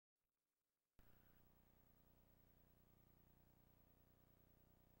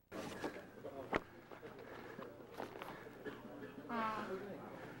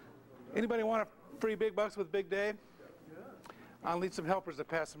Anybody want a free big bucks with Big Dave? I'll need some helpers to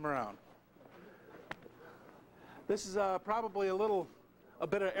pass them around. This is probably a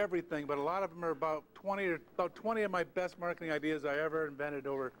bit of everything, but a lot of them are about 20 of my best marketing ideas I ever invented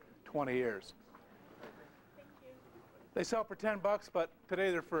over 20 years. Thank you. They sell for 10 bucks, but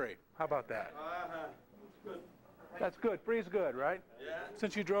today they're free. How about that? That's good. That's good. Free is good, right? Yeah.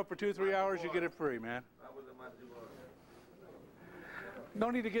 Since you drove for 2-3 hours, you get it free, man. No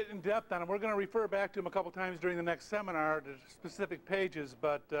need to get in depth on them. We're going to refer back to them a couple times during the next seminar to specific pages,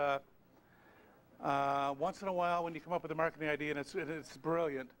 but once in a while when you come up with a marketing idea and it's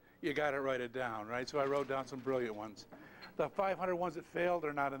brilliant, you got to write it down, right? So I wrote down some brilliant ones. The 500 ones that failed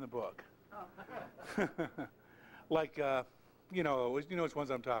are not in the book. Oh. Like, you know which ones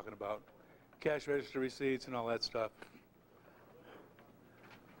I'm talking about. Cash register receipts and all that stuff.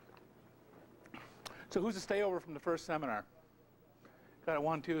 So who's a stayover from the first seminar? Got a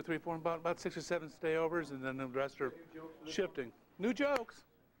 1, 2, 3, 4, about 6 or 7 stayovers, and then the rest are shifting. New jokes.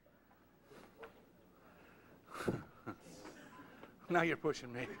 Now you're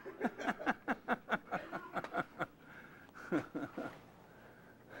pushing me.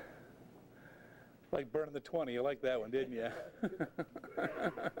 Like burning the 20. You like that one, didn't you?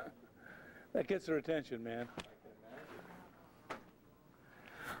 That gets their attention, man.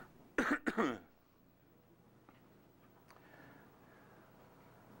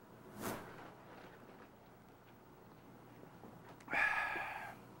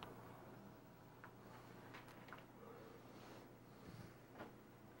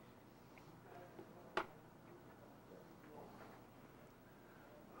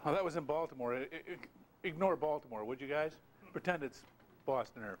 Oh, that was in Baltimore. Ignore Baltimore, would you guys? Pretend it's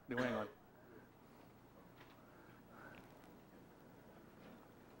Boston or New England.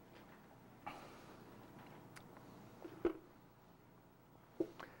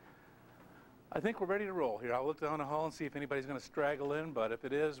 I think we're ready to roll here. I'll look down the hall and see if anybody's going to straggle in, but if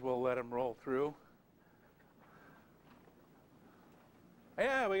it is, we'll let them roll through.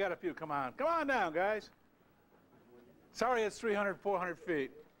 Yeah, we got a few. Come on. Come on down, guys. Sorry it's 300, 400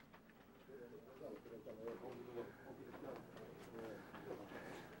 feet.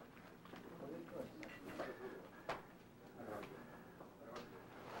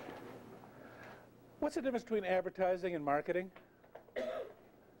 What's the difference between advertising and marketing?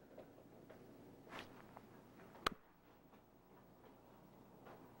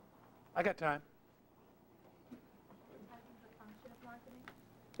 I got time.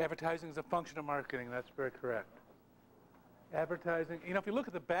 Advertising is a function of marketing. That's very correct. Advertising, you know, if you look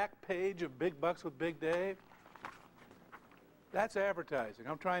at the back page of Big Bucks with Big Dave, that's advertising.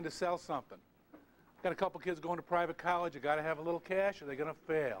 I'm trying to sell something. Got a couple kids going to private college. You got to have a little cash or they're going to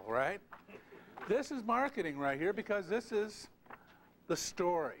fail, right? This is marketing right here because this is the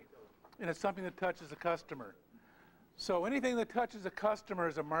story, and it's something that touches the customer. So anything that touches a customer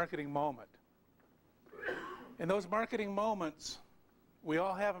is a marketing moment. And those marketing moments, we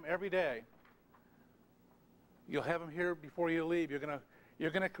all have them every day. You'll have them here before you leave. You're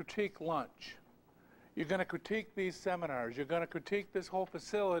gonna critique lunch. You're gonna critique these seminars. You're gonna critique this whole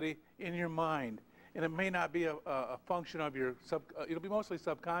facility in your mind. And it may not be a function of your it'll be mostly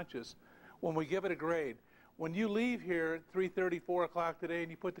subconscious when we give it a grade. When you leave here at 3:30, 4 o'clock today,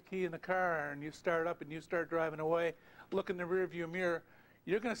 and you put the key in the car and you start up and you start driving away, look in the rearview mirror,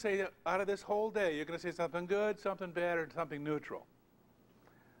 you're going to say, out of this whole day, you're going to say something good, something bad, or something neutral.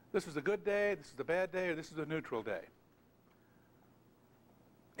 This was a good day, this is a bad day, or this is a neutral day.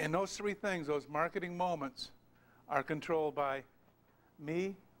 And those three things, those marketing moments, are controlled by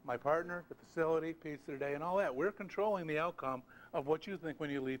me, my partner, the facility, pizza today, and all that. We're controlling the outcome of what you think when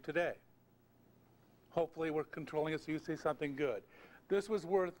you leave today. Hopefully we're controlling it so you see something good. This was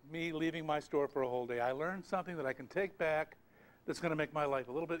worth me leaving my store for a whole day. I learned something that I can take back that's going to make my life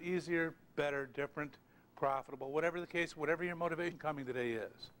a little bit easier, better, different, profitable, whatever the case, whatever your motivation coming today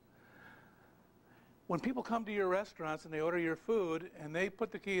is. When people come to your restaurants and they order your food and they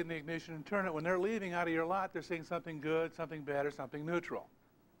put the key in the ignition and turn it, when they're leaving out of your lot, they're saying something good, something bad, or something neutral.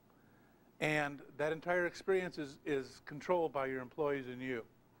 And that entire experience is controlled by your employees and you.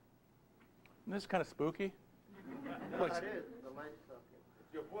 Isn't this kind of spooky? Like, It is. The light stuff.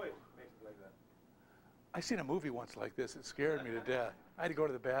 It's your voice makes it like that. I seen a movie once like this. It scared me to death. I had to go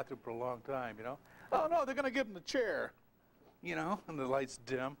to the bathroom for a long time, you know. Oh, no, they're going to give him the chair, you know, and the lights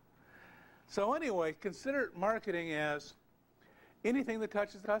dim. So anyway, consider marketing as anything that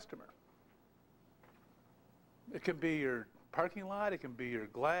touches the customer. It can be your parking lot. It can be your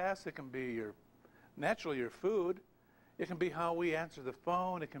glass. It can be naturally your food. It can be how we answer the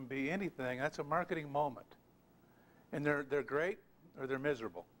phone. It can be anything. That's a marketing moment. And they're great or they're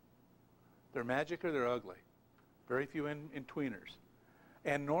miserable. They're magic or they're ugly. Very few in tweeners.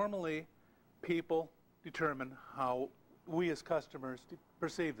 And normally, people determine how we as customers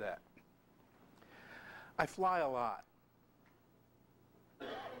perceive that. I fly a lot.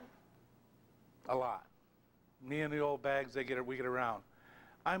 A lot. Me and the old bags, we get around.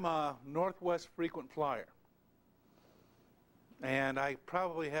 I'm a Northwest frequent flyer. And I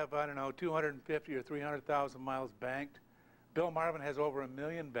probably have, I don't know, 250 or 300,000 miles banked. Bill Marvin has over 1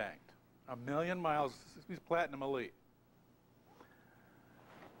 million banked. 1 million miles, he's Platinum Elite.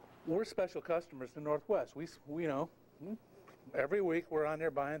 We're special customers to Northwest. We you know, every week we're on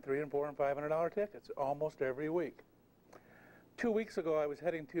there buying $300 and $400 and $500 tickets, almost every week. 2 weeks ago, I was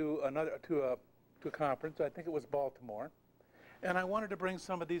heading to a conference. I think it was Baltimore, and I wanted to bring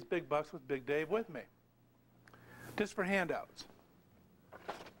some of these big bucks with Big Dave with me, just for handouts.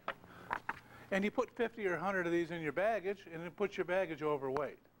 And you put 50 or 100 of these in your baggage, and it puts your baggage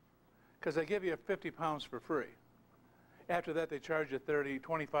overweight, because they give you 50 pounds for free. After that, they charge you 30,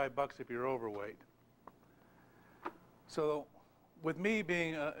 25 bucks if you're overweight. So with me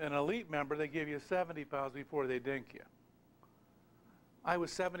being an elite member, they give you 70 pounds before they dink you. I was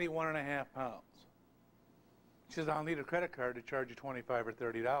 71.5 pounds. She says, I'll need a credit card to charge you $25 or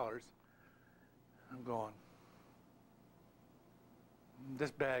 $30. I'm going,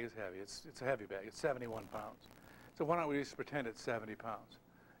 this bag is heavy. It's a heavy bag. It's 71 pounds. So why don't we just pretend it's 70 pounds?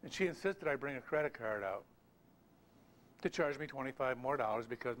 And she insisted I bring a credit card out to charge me $25 more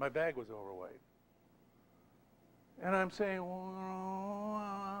because my bag was overweight. And I'm saying,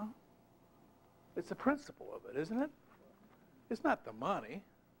 well, it's the principle of it, isn't it? It's not the money.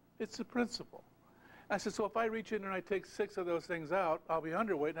 It's the principle. I said, so if I reach in and I take 6 of those things out, I'll be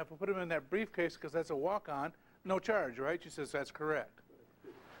underweight, and if I put them in that briefcase because that's a walk-on, no charge, right? She says, that's correct.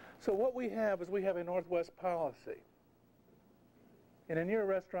 So what we have is we have a Northwest policy. And in your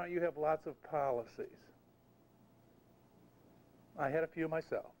restaurant, you have lots of policies. I had a few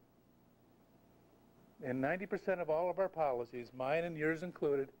myself. And 90% of all of our policies, mine and yours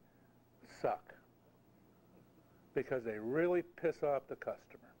included, suck. Because they really piss off the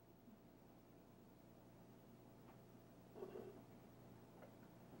customer.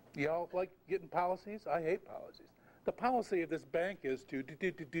 Y'all like getting policies? I hate policies. The policy of this bank is to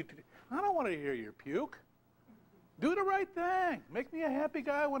I don't want to hear your puke. Do the right thing. Make me a happy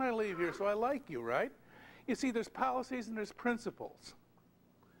guy when I leave here so I like you, right? You see, there's policies and there's principles.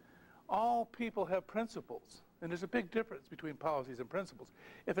 All people have principles, and there's a big difference between policies and principles.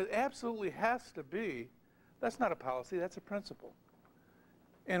 If it absolutely has to be, that's not a policy, that's a principle.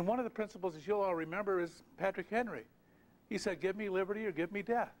 And one of the principles, as you'll all remember, is Patrick Henry. He said, give me liberty or give me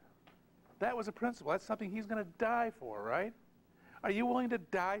death. That was a principle. That's something he's going to die for, right? Are you willing to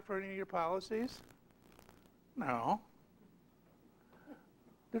die for any of your policies? No.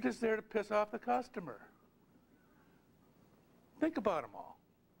 They're just there to piss off the customer. Think about them all.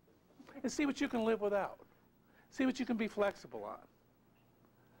 And see what you can live without. See what you can be flexible on.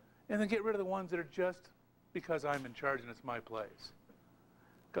 And then get rid of the ones that are just because I'm in charge and it's my place.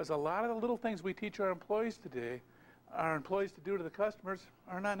 Because a lot of the little things we teach our employees today, our employees to do to the customers,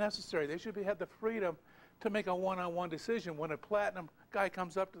 are not necessary. They should have the freedom to make a one-on-one decision. When a platinum guy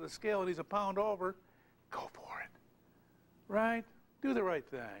comes up to the scale and he's a pound over, go for it. Right? Do the right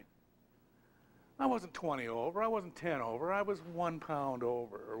thing. I wasn't 20 over, I wasn't 10 over, I was 1 pound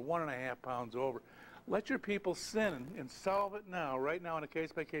over or 1.5 pounds over. Let your people sin and solve it now, right now in a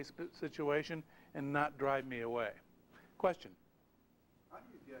case-by-case situation, and not drive me away. Question? How do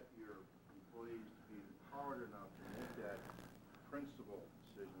you get your employees to be empowered enough to make that principle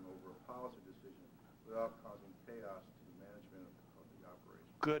decision over a policy decision without causing chaos to the management of the operation?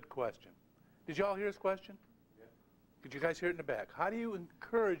 Good question. Did you all hear his question? Yeah. Did you guys hear it in the back? How do you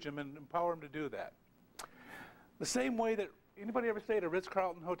encourage them and empower them to do that? The same way that, anybody ever stay at a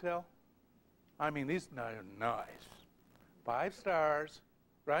Ritz-Carlton hotel? I mean, these are nice. 5 stars,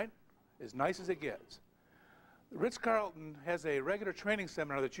 right? As nice as it gets. The Ritz-Carlton has a regular training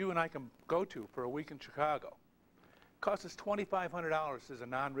seminar that you and I can go to for a week in Chicago. It costs us $2,500 as a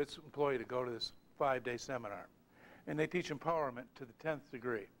non-Ritz employee to go to this 5-day seminar. And they teach empowerment to the 10th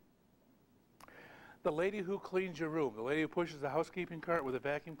degree. The lady who cleans your room, the lady who pushes the housekeeping cart with a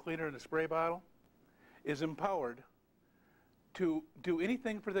vacuum cleaner and a spray bottle, is empowered to do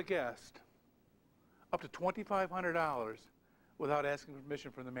anything for the guest up to $2,500 without asking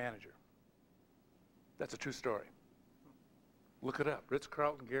permission from the manager. That's a true story. Look it up.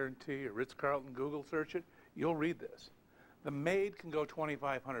 Ritz-Carlton Guarantee or Ritz-Carlton Google search it. You'll read this. The maid can go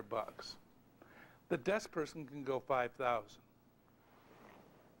 $2,500 bucks. The desk person can go $5,000.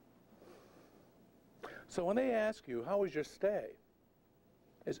 So when they ask you, how was your stay?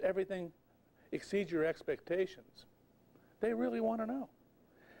 Is everything exceeds your expectations, they really want to know.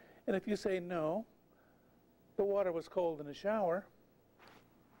 And if you say no, the water was cold in the shower,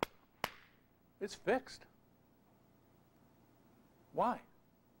 it's fixed. Why?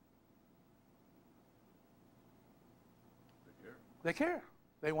 They care.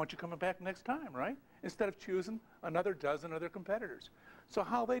 They want you coming back next time, right? Instead of choosing another dozen other competitors. So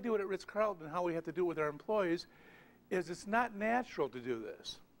how they do it at Ritz-Carlton and how we have to do it with our employees is it's not natural to do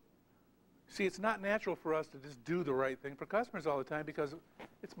this. See, it's not natural for us to just do the right thing for customers all the time because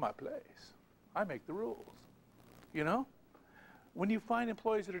it's my place. I make the rules, you know? When you find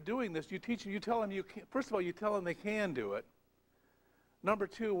employees that are doing this, you teach them, you tell them you can, first of all, you tell them they can do it. Number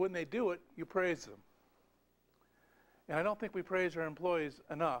two, when they do it, you praise them. And I don't think we praise our employees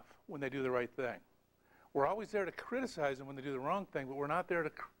enough when they do the right thing. We're always there to criticize them when they do the wrong thing, but we're not there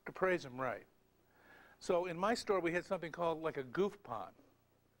to praise them right. So in my store, we had something called like a goof pond.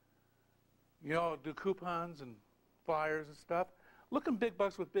 You know, do coupons and flyers and stuff. Look in Big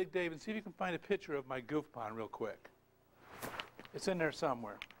Bucks with Big Dave and see if you can find a picture of my goof pond real quick. It's in there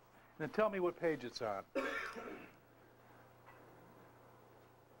somewhere. And then tell me what page it's on.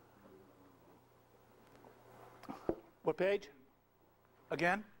 What page?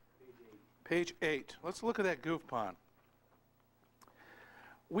 Again? Page 8. Let's look at that goof pond.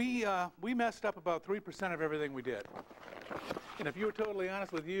 We messed up about 3% of everything we did. And if you were totally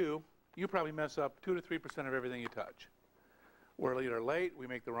honest with you, you probably mess up 2 to 3% of everything you touch. We're either late, we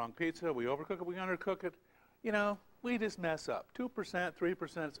make the wrong pizza, we overcook it, we undercook it. You know, we just mess up. 2%,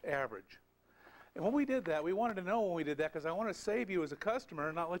 3% is average. And when we did that, we wanted to know when we did that because I want to save you as a customer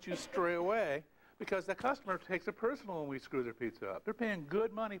and not let you stray away because the customer takes it personal when we screw their pizza up. They're paying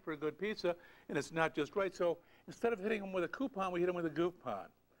good money for a good pizza and it's not just right. So instead of hitting them with a coupon, we hit them with a goof pond.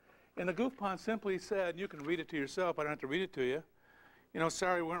 And the goof pond simply said, and you can read it to yourself, I don't have to read it to you, you know,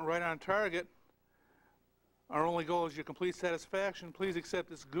 sorry, we weren't right on target. Our only goal is your complete satisfaction. Please accept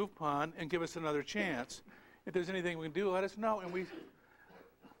this goof pond and give us another chance. If there's anything we can do, let us know. And we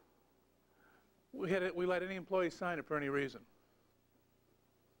let any employee sign it for any reason.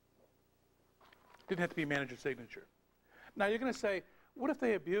 Didn't have to be manager signature. Now you're going to say, what if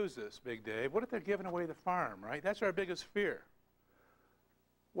they abuse this, Big Dave? What if they're giving away the farm, right? That's our biggest fear.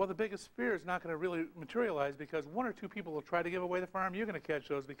 Well, the biggest fear is not going to really materialize because 1 or 2 people will try to give away the farm. You're going to catch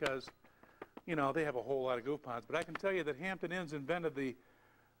those because, you know, they have a whole lot of goof ponds. But I can tell you that Hampton Inn's invented the,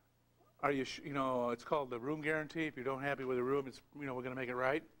 you know, it's called the room guarantee. If you're not happy with the room, it's, you know, we're going to make it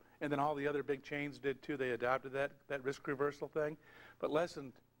right. And then all the other big chains did too. They adopted that risk reversal thing. But less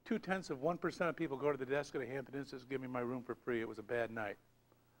than 0.2% of people go to the desk at a Hampton Inn and says, give me my room for free. It was a bad night.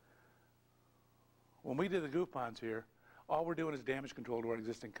 When we did the goof ponds here, all we're doing is damage control to our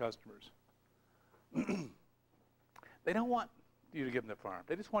existing customers. They don't want you to give them the farm.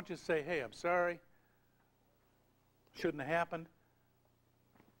 They just want you to say, hey, I'm sorry. Shouldn't have happened.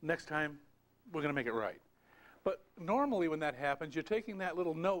 Next time, we're going to make it right. But normally when that happens, you're taking that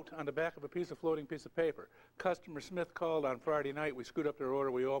little note on the back of a floating piece of paper. Customer Smith called on Friday night. We screwed up their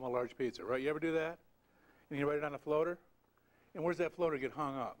order. We owe them a large pizza, right? You ever do that? And you write it on a floater? And where's that floater get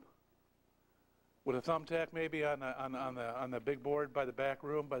hung up? With a thumbtack maybe on the big board by the back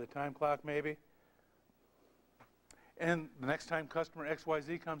room, by the time clock maybe. And the next time customer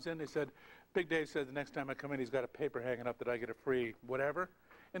XYZ comes in, they said, Big Dave said the next time I come in, he's got a paper hanging up that I get a free whatever.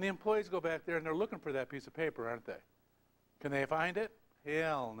 And the employees go back there and they're looking for that piece of paper, aren't they? Can they find it?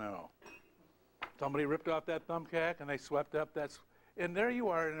 Hell no. Somebody ripped off that thumbtack and they swept up and there you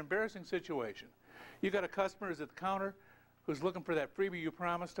are in an embarrassing situation. You got a customer who's at the counter who's looking for that freebie you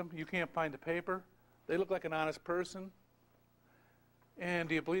promised them. You can't find the paper. They look like an honest person. And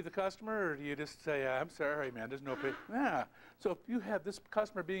do you believe the customer, or do you just say, I'm sorry, man, there's no paper? Yeah. So if you have this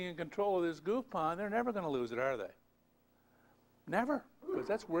customer being in control of this goof pond, they're never going to lose it, are they? Never, because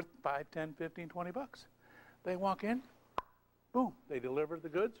that's worth 5, 10, 15, 20 bucks. They walk in, boom, they deliver the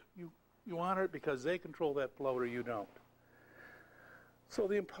goods. You honor it because they control that float or you don't. So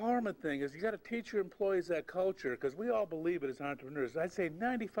the empowerment thing is you got to teach your employees that culture because we all believe it as entrepreneurs. I'd say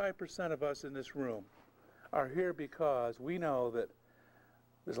 95% of us in this room are here because we know that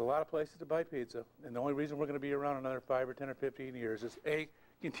there's a lot of places to buy pizza, and the only reason we're going to be around another 5 or 10 or 15 years is A,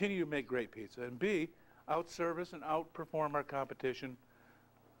 continue to make great pizza, and B, outservice and outperform our competition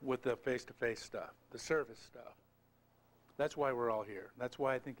with the face-to-face stuff, the service stuff. That's why we're all here. That's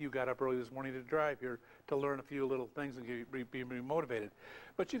why I think you got up early this morning to drive here to learn a few little things and be motivated.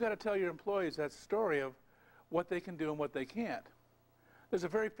 But you got to tell your employees that story of what they can do and what they can't. There's a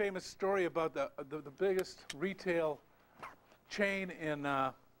very famous story about the biggest retail chain in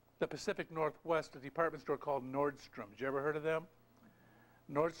the Pacific Northwest, a department store called Nordstrom. Did you ever heard of them?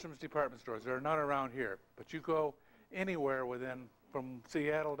 Nordstrom's department stores. They're not around here, but you go anywhere within, from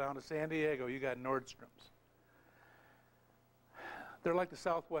Seattle down to San Diego, you got Nordstrom's. They're like the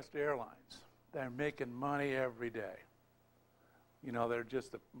Southwest Airlines. They're making money every day. You know, they're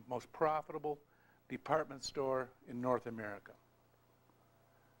just the most profitable department store in North America.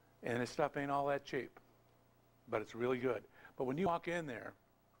 And this stuff ain't all that cheap, but it's really good. But when you walk in there,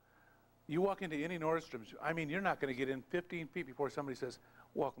 you walk into any Nordstrom's, I mean, you're not going to get in 15 feet before somebody says,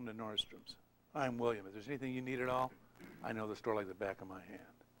 "Welcome to Nordstrom's. I'm William. If there's anything you need at all, I know the store like the back of my hand."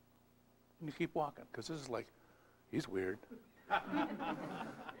 And you keep walking, because this is like, he's weird.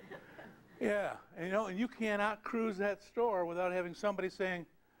 Yeah, and you know, and you cannot cruise that store without having somebody saying,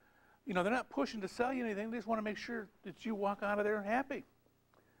 you know, they're not pushing to sell you anything. They just want to make sure that you walk out of there happy.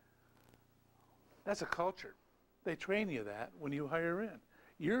 That's a culture. They train you that when you hire in.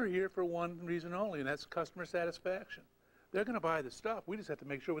 You're here for one reason only, and that's customer satisfaction. They're going to buy the stuff. We just have to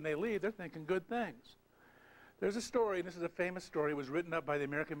make sure when they leave, they're thinking good things. There's a story, and this is a famous story. It was written up by the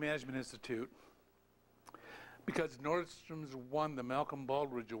American Management Institute because Nordstrom's won the Malcolm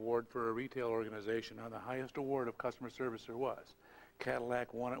Baldrige Award for a retail organization, on the highest award of customer service there was.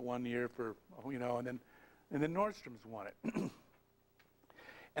 Cadillac won it one year for, you know, and then Nordstrom's won it.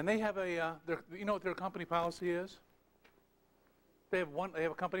 And they have a, you know what their company policy is? They have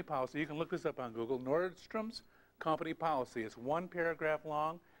a company policy. You can look this up on Google. Nordstrom's company policy. It's one paragraph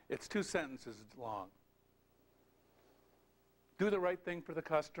long. It's 2 sentences long. Do the right thing for the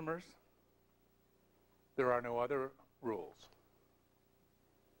customers. There are no other rules.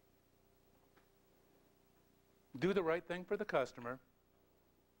 Do the right thing for the customer.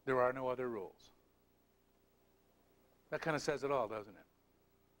 There are no other rules. That kind of says it all, doesn't it?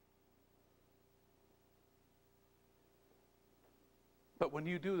 But when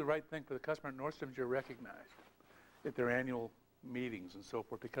you do the right thing for the customer at Nordstrom's, you're recognized at their annual meetings and so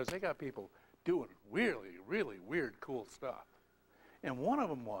forth, because they got people doing really, really weird, cool stuff. And one of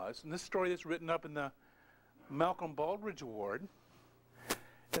them was, and this story that's written up in the Malcolm Baldrige Award,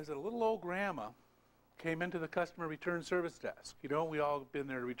 is that a little old grandma came into the customer return service desk. You know, we all have been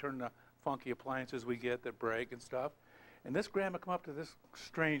there to return the funky appliances we get that break and stuff. And this grandma come up to this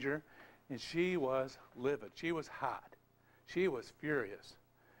stranger, and she was livid. She was hot. She was furious.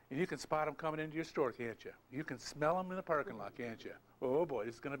 And you can spot them coming into your store, can't you? You can smell them in the parking lot, can't you? Oh boy,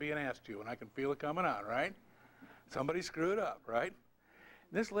 this is going to be an ass chew, and I can feel it coming on, right? Somebody screwed up, right?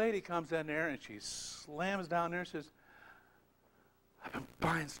 This lady comes in there, and she slams down there and says, "I've been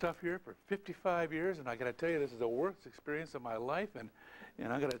buying stuff here for 55 years, and I got to tell you, this is the worst experience of my life." And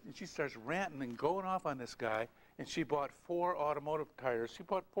and she starts ranting and going off on this guy, and she bought 4 automotive tires. She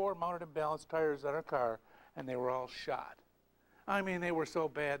bought 4 mounted and balanced tires on her car, and they were all shot. I mean, they were so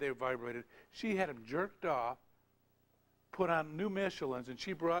bad they vibrated. She had them jerked off, put on new Michelins, and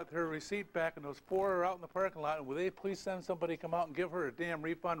she brought her receipt back, and those 4 are out in the parking lot. And will they please send somebody to come out and give her a damn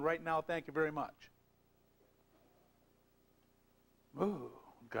refund right now? Thank you very much. Ooh,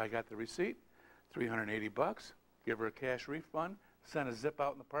 guy got the receipt, $380. Give her a cash refund, sent a zip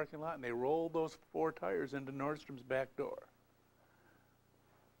out in the parking lot, and they rolled those 4 tires into Nordstrom's back door.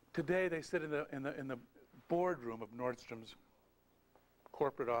 Today they sit in the boardroom of Nordstrom's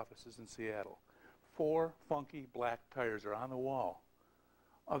corporate offices in Seattle. 4 funky black tires are on the wall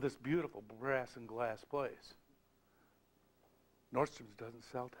of this beautiful brass and glass place. Nordstrom's doesn't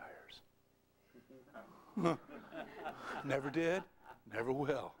sell tires. Never did, never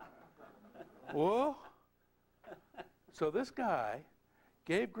will. Whoa. So this guy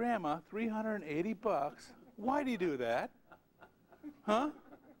gave Grandma $380. Why'd he do that? Huh?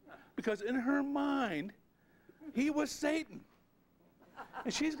 Because in her mind, he was Satan.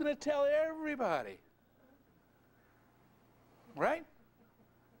 And she's going to tell everybody. Right?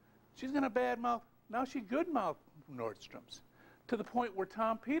 She's going to badmouth. Now she good-mouthed Nordstrom's, to the point where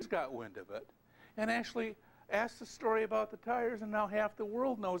Tom Peters got wind of it and actually asked the story about the tires, and now half the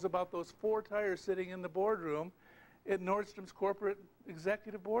world knows about those 4 tires sitting in the boardroom at Nordstrom's corporate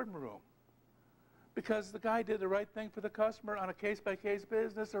executive boardroom. Because the guy did the right thing for the customer on a case-by-case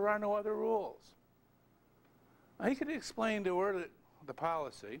business. There are no other rules. Now, he could explain to her the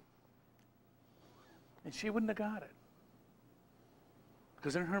policy, and she wouldn't have got it.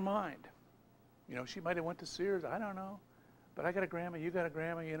 Because in her mind, you know, she might have went to Sears, I don't know, but I got a grandma, you got a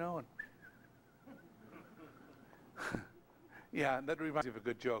grandma, you know, and yeah, that reminds me of a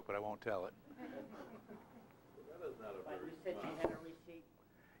good joke, but I won't tell it. But you said you had a receipt,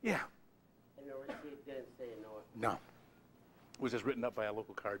 Yeah. and the receipt didn't say no. No. It was just written up by a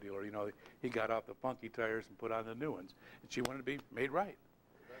local car dealer. You know, he got off the funky tires and put on the new ones. And she wanted to be made right.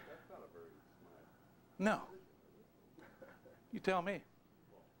 That's not a very smart. No. You tell me.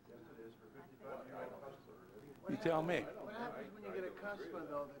 You tell me. What happens when you get a customer,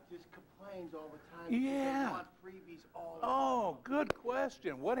 though, that just complains all the time? because Yeah. They want freebies all the time. Oh, good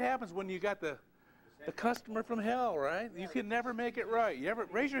question. What happens when you got the customer from hell, right? You can never make it right. You ever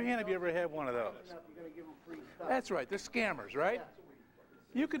raise your hand if you ever had one of those? You're going to give them free stuff. That's right. They're scammers, right?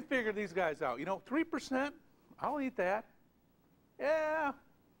 You can figure these guys out. You know, 3%, I'll eat that. Yeah.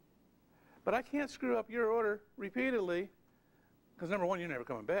 But I can't screw up your order repeatedly because, number one, you're never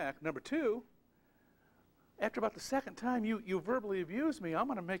coming back. Number two, after about the second time you verbally abuse me, I'm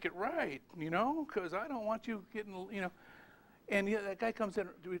going to make it right, you know, because I don't want you getting, you know. And yeah, that guy comes in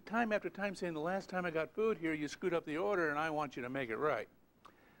time after time saying, the last time I got food here, you screwed up the order, and I want you to make it right.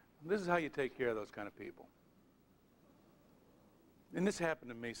 This is how you take care of those kind of people. And this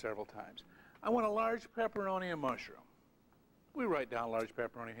happened to me several times. I want a large pepperoni and mushroom. We write down large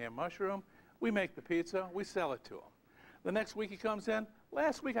pepperoni, ham, mushroom. We make the pizza. We sell it to him. The next week he comes in.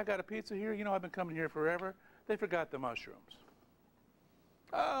 Last week I got a pizza here. You know, I've been coming here forever. They forgot the mushrooms.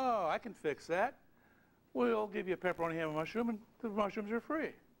 Oh, I can fix that. We'll give you a pepperoni, ham, and mushroom, and the mushrooms are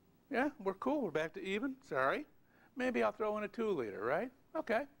free. Yeah, we're cool. We're back to even. Sorry. Maybe I'll throw in a 2-liter, right?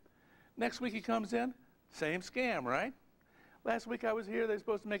 Okay. Next week he comes in. Same scam, right? Last week I was here. They were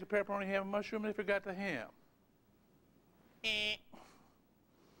supposed to make a pepperoni, ham, and mushroom, and they forgot the ham.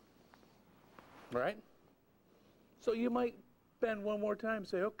 Right? So you might bend one more time and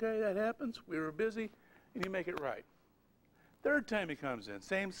say, okay, that happens. We were busy, and you make it right. Third time he comes in,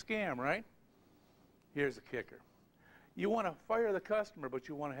 same scam, right? Here's the kicker. You want to fire the customer, but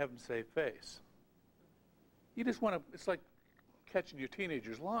you want to have them save face. You just want to, it's like catching your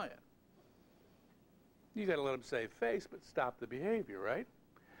teenagers lying. You got to let them save face, but stop the behavior, right?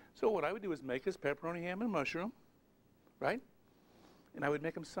 So what I would do is make his pepperoni, ham, and mushroom, right? And I would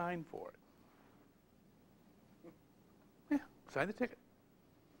make him sign for it. Yeah, sign the ticket.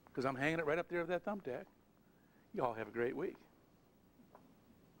 Because I'm hanging it right up there with that thumbtack. You all have a great week.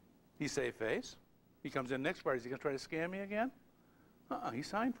 He saved face. He comes in next part. Is he going to try to scam me again? He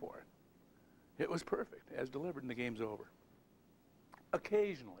signed for it. It was perfect, as delivered, and the game's over.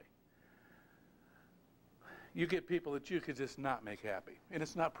 Occasionally, you get people that you could just not make happy. And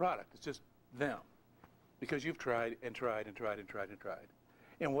it's not product. It's just them. Because you've tried and tried and tried and tried and tried.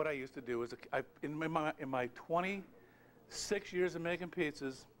 And what I used to do is, in my 26 years of making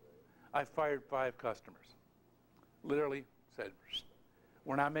pizzas, I fired 5 customers. Literally said,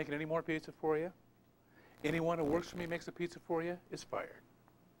 we're not making any more pizza for you. Anyone who works for me makes a pizza for you is fired.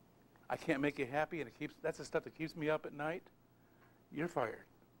 I can't make you happy, and that's the stuff that keeps me up at night. You're fired.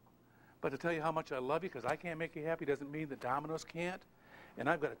 But to tell you how much I love you because I can't make you happy doesn't mean that Domino's can't. And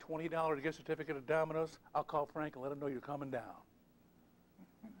I've got a $20 gift certificate at Domino's. I'll call Frank and let him know you're coming down.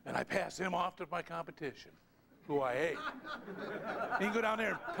 And I pass him off to my competition, who I hate. He can go down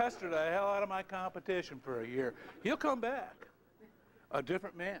there and pester the hell out of my competition for a year. He'll come back, a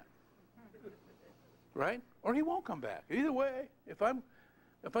different man, right? Or he won't come back. Either way, if I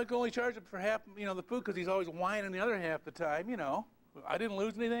can only charge him for half, you know, the food because he's always whining the other half the time, you know, I didn't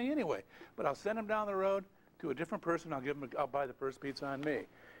lose anything anyway. But I'll send him down the road to a different person. I'll buy the first pizza on me,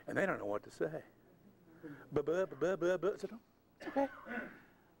 and they don't know what to say. So, it's okay.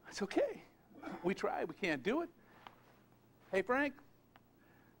 It's okay. We tried. We can't do it. Hey, Frank,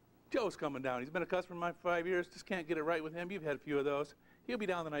 Joe's coming down. He's been a customer of mine for 5 years. Just can't get it right with him. You've had a few of those. He'll be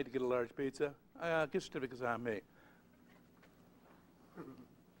down tonight to get a large pizza. Gift certificate's on me.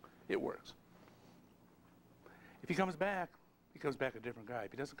 It works. If he comes back a different guy.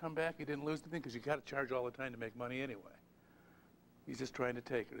 If he doesn't come back, he didn't lose anything because you got to charge all the time to make money anyway. He's just trying to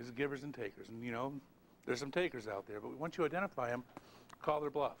take it. There's givers and takers. And, you know, there's some takers out there. But once you identify them, call their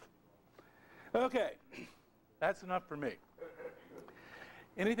bluff. Okay. That's enough for me.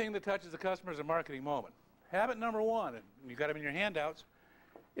 Anything that touches the customer is a marketing moment. Habit number 1, and you got them in your handouts,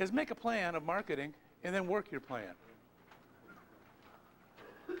 is make a plan of marketing and then work your plan.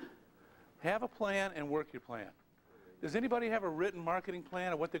 Have a plan and work your plan. Does anybody have a written marketing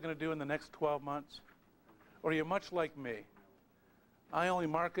plan of what they're going to do in the next 12 months? Or are you much like me? I only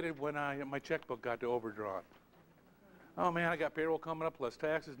marketed when my checkbook got to overdrawn. Oh man, I got payroll coming up plus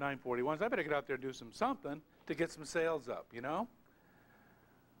taxes, 941s. I better get out there and do something to get some sales up, you know?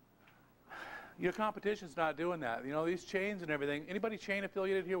 Your competition's not doing that. You know, these chains and everything. Anybody chain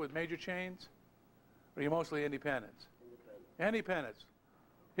affiliated here with major chains? Or are you mostly independents? Independents.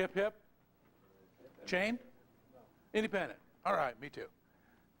 Hip, hip. Chain? Independent. All right, me too.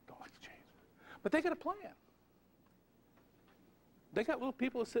 Don't like the chains. But they got a plan. They got little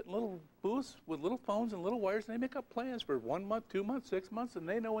people that sit in little booths with little phones and little wires, and they make up plans for 1 month, 2 months, 6 months, and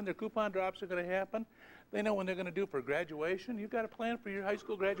they know when their coupon drops are going to happen. They know when they're going to do for graduation. You've got a plan for your high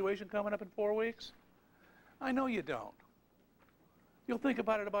school graduation coming up in 4 weeks. I know you don't. You'll think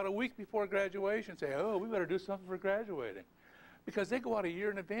about it about a week before graduation, say, oh, we better do something for graduating. Because they go out a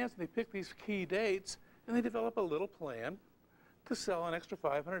year in advance and they pick these key dates and they develop a little plan to sell an extra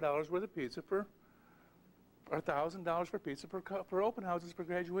 $500 worth of pizza for, or $1,000 for pizza for open houses for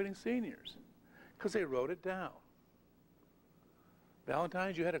graduating seniors. Because they wrote it down.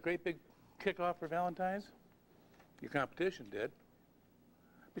 Valentine's, you had a great big kickoff for Valentine's? Your competition did.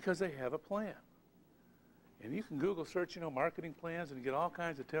 Because they have a plan. And you can Google search, marketing plans and get all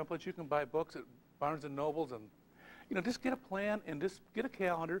kinds of templates. You can buy books at Barnes & Nobles and, just get a plan and just get a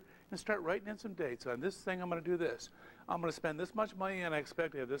calendar and start writing in some dates. On this thing, I'm going to do this. I'm going to spend this much money and I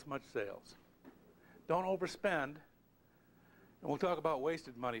expect to have this much sales. Don't overspend. And we'll talk about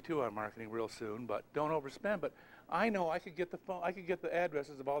wasted money too on marketing real soon, but don't overspend. But I know I could get the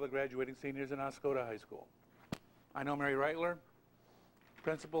addresses of all the graduating seniors in Oscoda High School. I know Mary Reitler,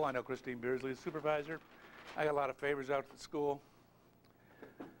 principal. I know Christine Beersley, supervisor. I got a lot of favors out at the school.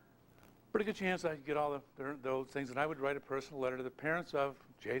 Pretty good chance I could get all those things, and I would write a personal letter to the parents of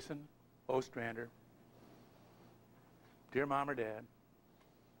Jason Ostrander. Dear Mom or Dad,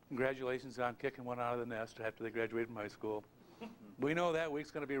 congratulations on kicking one out of the nest after they graduated from high school. We know that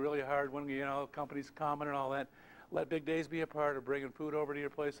week's going to be really hard when, companies come and all that. Let big days be a part of bringing food over to your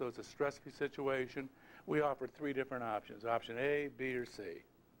place, so it's a stress-free situation. We offered 3 different options, option A, B, or C.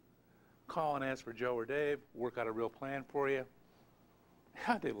 Call and ask for Joe or Dave, work out a real plan for you.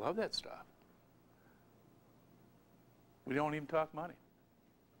 God, they love that stuff. We don't even talk money.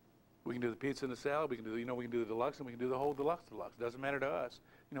 We can do the pizza and the salad, we can do, we can do the deluxe, and we can do the whole deluxe. Doesn't matter to us.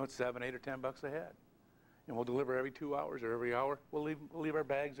 It's $7, $8, or $10 a head. And we'll deliver every 2 hours or every hour. We'll leave our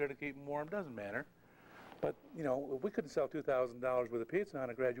bags there to keep them warm, doesn't matter. But, if we couldn't sell $2,000 worth of pizza on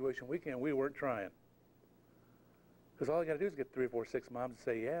a graduation weekend, we weren't trying. Because all you got to do is get 3 or 4, 6 moms to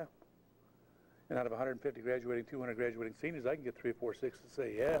say yeah. And out of 150 graduating, 200 graduating seniors, I can get 3 or 4, 6 to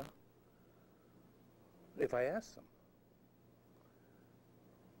say yeah. If I ask them.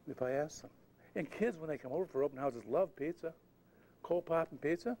 If I ask them. And kids, when they come over for open houses, love pizza. Cold popping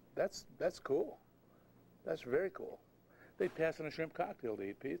pizza, that's cool. That's very cool. They'd pass on a shrimp cocktail to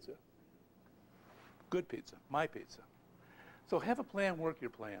eat pizza. Good pizza, my pizza. So have a plan, work your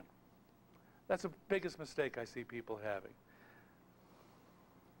plan. That's the biggest mistake I see people having.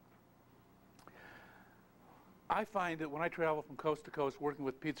 I find that when I travel from coast to coast working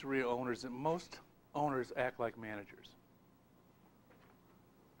with pizzeria owners, that most owners act like managers.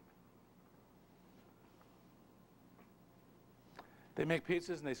 They make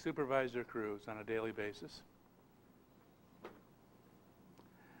pizzas and they supervise their crews on a daily basis.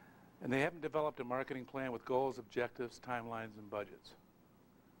 And they haven't developed a marketing plan with goals, objectives, timelines, and budgets.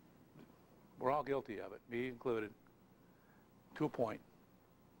 We're all guilty of it, me included, to a point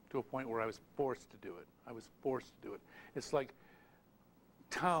where I was forced to do it. I was forced to do it. It's like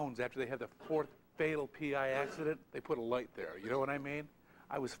towns, after they had the 4th fatal PI accident, they put a light there. You know what I mean?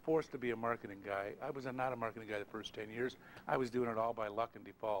 I was forced to be a marketing guy. I was not a marketing guy the first 10 years. I was doing it all by luck and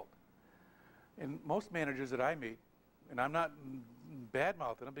default. And most managers that I meet, and I'm not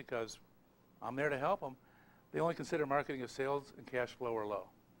bad-mouthing them because I'm there to help them, they only consider marketing if sales and cash flow are low.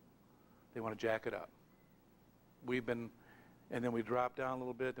 They want to jack it up. And then we drop down a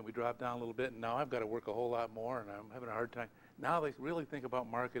little bit, then we drop down a little bit, and now I've got to work a whole lot more, and I'm having a hard time. Now they really think about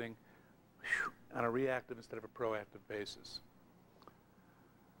marketing on a reactive instead of a proactive basis.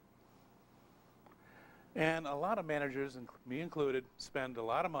 And a lot of managers, and me included, spend a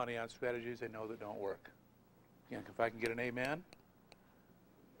lot of money on strategies they know that don't work. Again, if I can get an amen,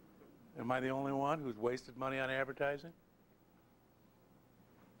 am I the only one who's wasted money on advertising?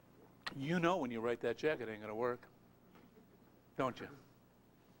 You know when you write that check, it ain't going to work, don't you?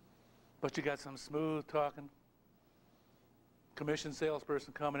 But you got some smooth talking commission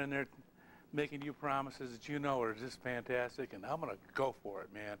salesperson coming in there making you promises that you know are just fantastic, and I'm going to go for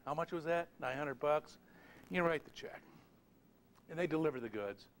it, man. How much was that? $900? You write the check. And they deliver the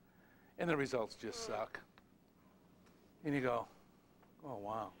goods. And the results just suck. And you go, oh,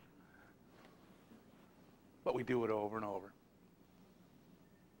 wow. But we do it over and over.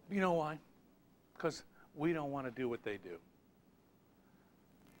 You know why? Because we don't want to do what they do.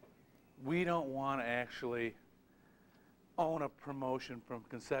 We don't want to actually own a promotion from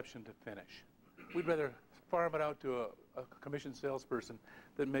conception to finish. We'd rather farm it out to a commissioned salesperson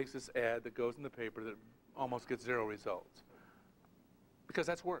that makes this ad that goes in the paper that almost gets 0 results. Because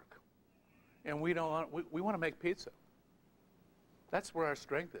that's work. And we want to make pizza. That's where our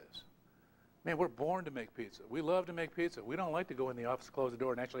strength is. Man, we're born to make pizza. We love to make pizza. We don't like to go in the office, close the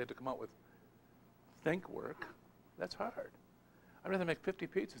door, and actually have to come out with think work. That's hard. I'd rather make 50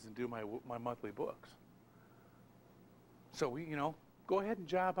 pizzas and do my monthly books. So we, go ahead and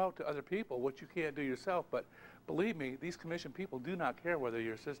job out to other people what you can't do yourself. But believe me, these commission people do not care whether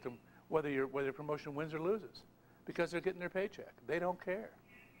your system, whether your promotion wins or loses, because they're getting their paycheck. They don't care.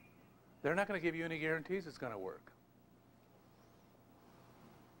 They're not going to give you any guarantees it's going to work.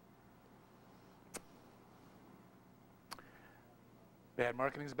 Bad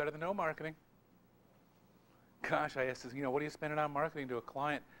marketing is better than no marketing. Gosh, I asked this, what are you spending on marketing to a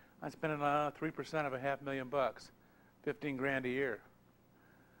client? I'm spending 3% of $500,000, 15 grand a year.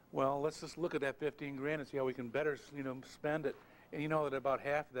 Well, let's just look at that 15 grand and see how we can better, spend it. And you know that about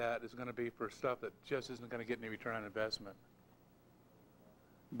half of that is going to be for stuff that just isn't going to get any return on investment.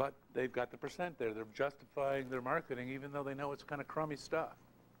 But they've got the percent there. They're justifying their marketing even though they know it's kind of crummy stuff.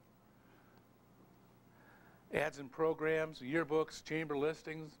 Ads and programs, yearbooks, chamber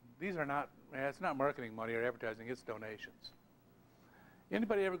listings, these are not, it's not marketing money or advertising, it's donations.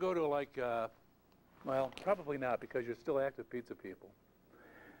 Anybody ever go to well, probably not because you're still active pizza people.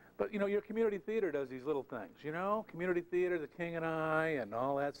 But your community theater does these little things, community theater, the King and I, and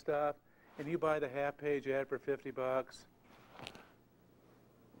all that stuff, and you buy the half-page ad for $50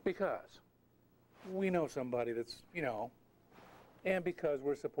 because we know somebody that's, and because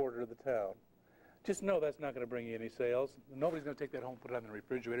we're a supporter of the town. Just know that's not going to bring you any sales. Nobody's going to take that home and put it on the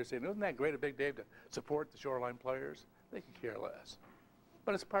refrigerator saying, isn't that great of Big Dave to support the Shoreline players? They could care less.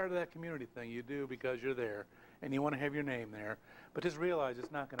 But it's part of that community thing you do because you're there and you want to have your name there. But just realize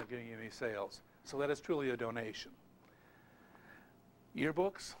it's not going to give you any sales. So that is truly a donation.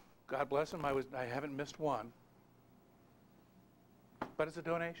 Yearbooks, God bless them, I haven't missed one. But it's a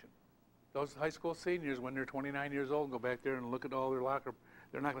donation. Those high school seniors, when they're 29 years old, go back there and look at all their locker.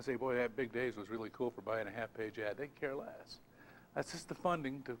 They're not going to say, boy, that Big Dave's was really cool for buying a half-page ad. They care less. That's just the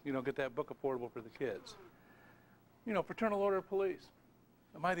funding to, get that book affordable for the kids. Fraternal Order of Police.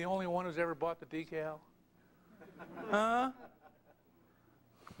 Am I the only one who's ever bought the decal? Huh?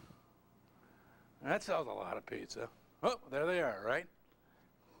 That sells a lot of pizza. Oh, there they are, right?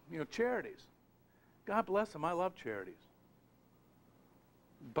 Charities. God bless them. I love charities.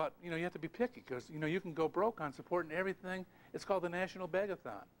 But, you have to be picky because, you can go broke on supporting everything. It's called the National Begathon.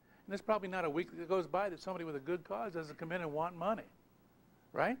 And there's probably not a week that goes by that somebody with a good cause doesn't come in and want money.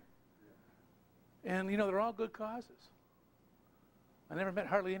 Right? And, they're all good causes. I never met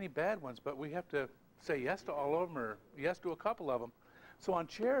hardly any bad ones, but we have to say yes to all of them or yes to a couple of them. So on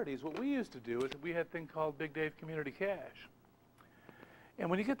charities, what we used to do is we had a thing called Big Dave Community Cash. And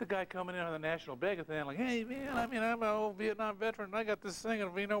when you get the guy coming in on the National Begathon, like, hey, man, I'm an old Vietnam veteran, and I got this thing,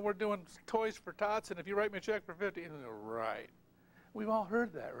 and, we're doing toys for tots, and if you write me a check for 50, and go, right. We've all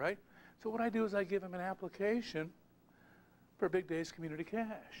heard that, right? So what I do is I give him an application for Big Dave's Community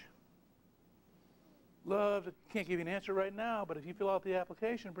Cash. Can't give you an answer right now, but if you fill out the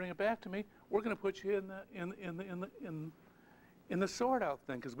application, bring it back to me, we're going to put you in the sort out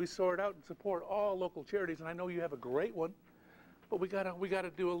thing, because we sort out and support all local charities, and I know you have a great one. But we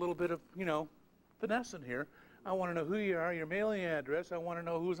gotta do a little bit of, finessing here. I want to know who you are, your mailing address. I want to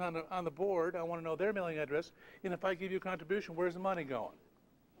know who's on the board. I want to know their mailing address. And if I give you a contribution, where's the money going?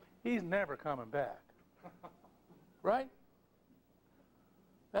 He's never coming back. Right?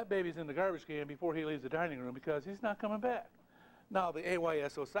 That baby's in the garbage can before he leaves the dining room because he's not coming back. Now, the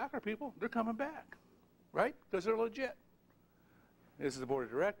AYSO soccer people, they're coming back. Right? Because they're legit. This is the board of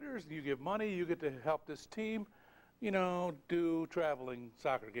directors. You give money. You get to help this team. Do traveling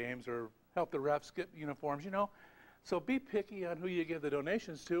soccer games or help the refs get uniforms, So be picky on who you give the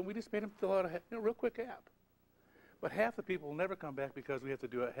donations to, and we just made them fill out a real quick app. But half the people will never come back because we have to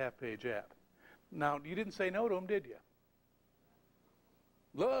do a half-page app. Now, you didn't say no to them, did you?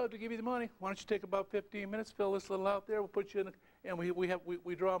 Love to give you the money. Why don't you take about 15 minutes, fill this little out there, we'll put you in, and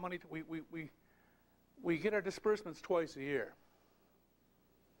we draw money, we get our disbursements twice a year.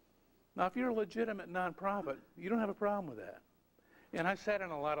 Now, if you're a legitimate nonprofit, you don't have a problem with that. And I've sat on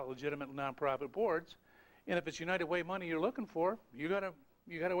a lot of legitimate nonprofit boards, and if it's United Way money you're looking for, you gotta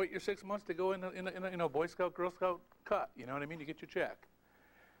wait your 6 months to go in the Boy Scout, Girl Scout cut. You know what I mean? You get your check.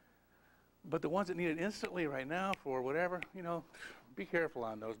 But the ones that need it instantly right now for whatever, be careful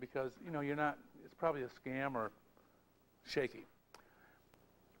on those because you're not. It's probably a scam or shaky.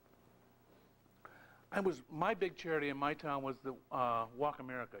 My big charity in my town was the Walk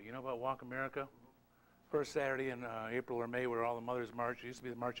America. You know about Walk America? First Saturday in April or May where all the mothers march. It used to be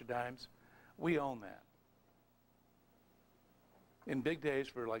the March of Dimes. We own that. In Big Dave's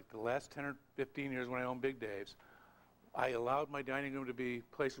for like the last 10 or 15 years when I owned Big Dave's, I allowed my dining room to be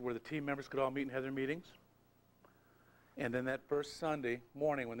places where the team members could all meet and have their meetings. And then that first Sunday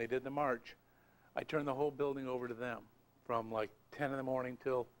morning when they did the march, I turned the whole building over to them from like 10 in the morning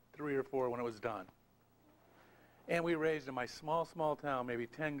till 3 or 4 when it was done. And we raised in my small, small town maybe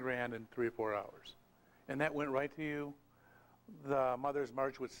 10 grand in 3 or 4 hours. And that went right to you. The Mother's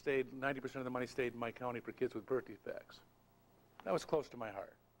March, which stayed, 90% of the money stayed in my county for kids with birth defects. That was close to my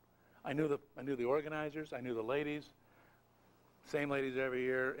heart. I knew the organizers, I knew the ladies, same ladies every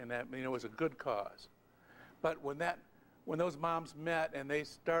year, and that, you know, was a good cause. But when those moms met and they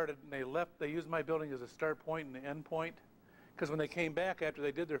started and they left, they used my building as a start point and an end point. Because when they came back after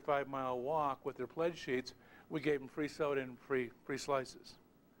they did their 5-mile walk with their pledge sheets, we gave them free soda and free slices.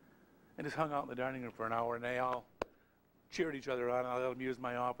 And just hung out in the dining room for an hour, and they all cheered each other on. I let them use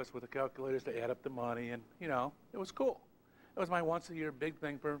my office with the calculators to add up the money, and, you know, it was cool. It was my once-a-year big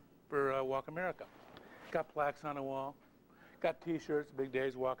thing for Walk America. Got plaques on the wall, got T-shirts, Big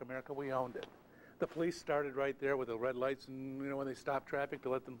Days, Walk America. We owned it. The police started right there with the red lights, and, you know, when they stopped traffic to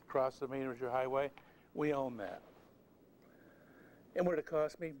let them cross the major highway, we owned that. And what did it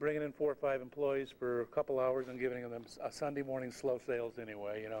cost me? Bringing in 4 or 5 employees for a couple hours and giving them a Sunday morning slow sales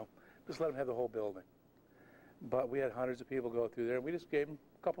anyway, you know. Just let them have the whole building. But we had hundreds of people go through there, and we just gave them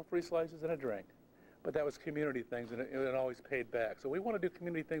a couple free slices and a drink. But that was community things, and it always paid back. So we want to do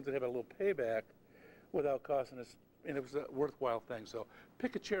community things that have a little payback without costing us, and it was a worthwhile thing. So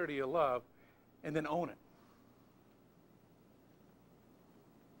pick a charity you love, and then own it.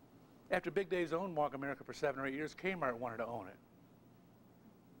 After Big Dave's owned Walk America for 7 or 8 years, Kmart wanted to own it.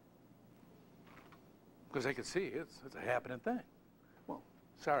 Because they could see it's a happening thing. Well,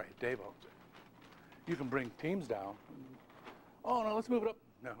 sorry, Dave owns it. You can bring teams down. Oh, no, let's move it up.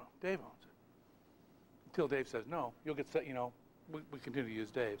 No, Dave owns it. Until Dave says, no, you'll get set, you know, we continue to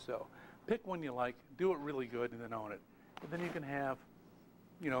use Dave. So pick one you like, do it really good, and then own it. And then you can have,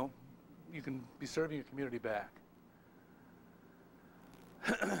 you know, you can be serving your community back.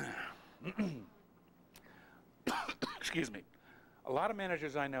 Excuse me. A lot of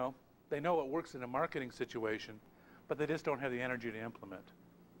managers I know, they know what works in a marketing situation, but they just don't have the energy to implement.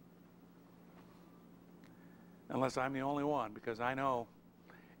 Unless I'm the only one, because I know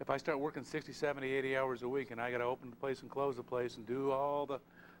if I start working 60, 70, 80 hours a week and I got to open the place and close the place and do all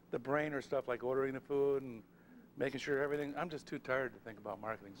the brainer stuff like ordering the food and making sure everything, I'm just too tired to think about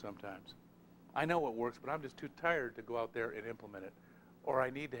marketing sometimes. I know what works, but I'm just too tired to go out there and implement it. Or I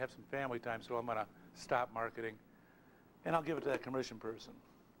need to have some family time, so I'm going to stop marketing, and I'll give it to that commission person.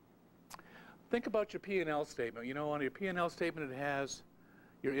 Think about your P&L statement. You know, on your P&L statement, it has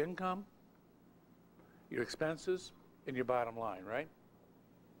your income, your expenses, and your bottom line, right?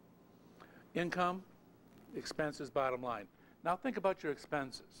 Income, expenses, bottom line. Now think about your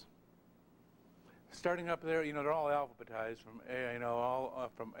expenses. Starting up there, you know, they're all alphabetized from, you know,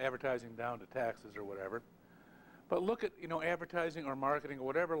 all from advertising down to taxes or whatever. But look at, you know, advertising or marketing or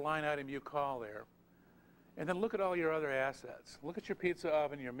whatever line item you call there. And then look at all your other assets. Look at your pizza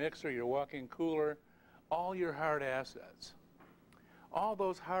oven, your mixer, your walk-in cooler, all your hard assets. All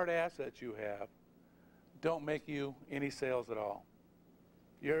those hard assets you have don't make you any sales at all.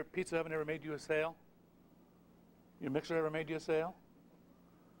 Your pizza oven ever made you a sale? Your mixer ever made you a sale?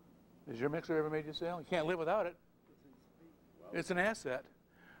 Has your mixer ever made you a sale? You can't live without it. It's an asset.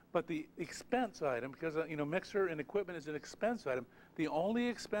 But the expense item, because, you know, mixer and equipment is an expense item, the only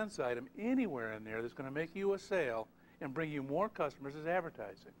expense item anywhere in there that's going to make you a sale and bring you more customers is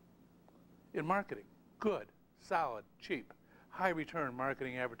advertising. In marketing, good, solid, cheap, high return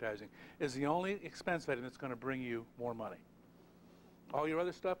marketing advertising is the only expense item that's going to bring you more money. All your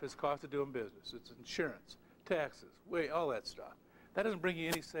other stuff is cost of doing business. It's insurance, taxes, all that stuff. That doesn't bring you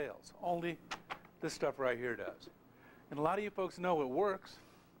any sales. Only this stuff right here does. And a lot of you folks know it works,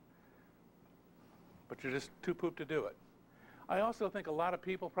 but you're just too pooped to do it. I also think a lot of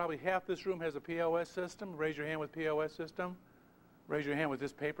people, probably half this room has a POS system. Raise your hand with POS system. Raise your hand with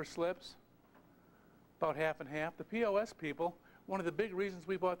just paper slips. About half and half. The POS people, one of the big reasons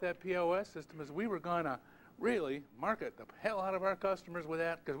we bought that POS system is we were going to really market the hell out of our customers with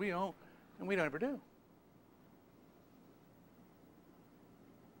that, because we don't, and we never do.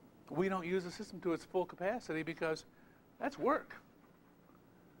 We don't use the system to its full capacity because that's work.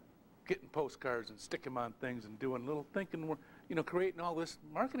 Getting postcards and sticking them on things and doing little thinking, you know, creating all this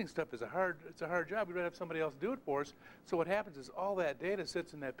marketing stuff is it's a hard job. We'd rather have somebody else do it for us. So what happens is all that data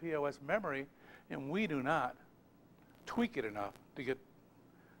sits in that POS memory, and we do not tweak it enough to get,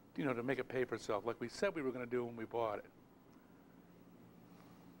 you know, to make it pay for itself like we said we were going to do when we bought it.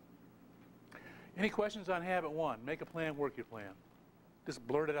 Any questions on habit one? Make a plan, work your plan. Just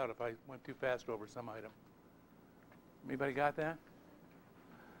blurt it out if I went too fast over some item. Anybody got that?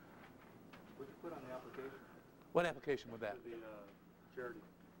 What did you put on the application? What application was that? For the charity.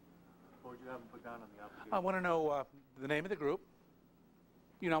 What would you have them put down on the application? I want to know the name of the group.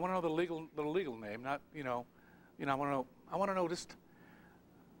 You know, I want to know the legal name, not, you know, You know, I want to know just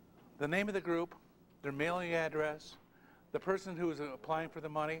the name of the group, their mailing address, the person who is applying for the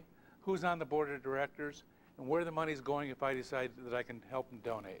money, who's on the board of directors, and where the money's going if I decide that I can help them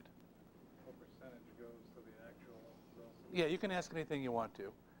donate. What percentage goes to the actual? Yeah, you can ask anything you want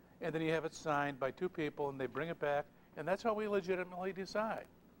to. And then you have it signed by 2 people, and they bring it back, and that's how we legitimately decide.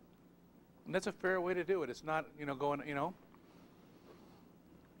 And that's a fair way to do it. It's not, you know, going,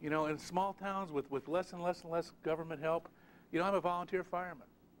 in small towns with less and less and less government help, I'm a volunteer fireman.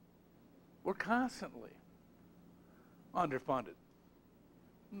 We're constantly underfunded.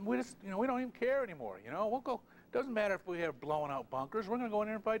 We just, we don't even care anymore, We'll go, doesn't matter if we have blown out bunkers, we're going to go in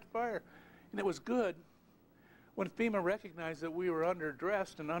there and fight the fire. And it was good when FEMA recognized that we were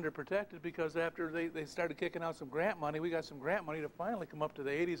underdressed and underprotected, because after they started kicking out some grant money, we got some grant money to finally come up to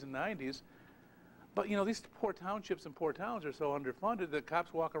the 80s and 90s. But, these poor townships and poor towns are so underfunded that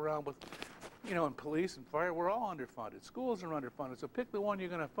cops walk around with, and police and fire, we're all underfunded. Schools are underfunded. So pick the one you're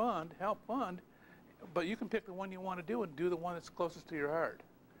going to fund, help fund, but you can pick the one you want to do and do the one that's closest to your heart.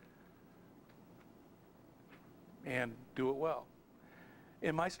 And do it well.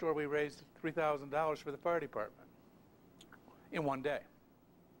 In my store, we raised $3,000 for the fire department in one day,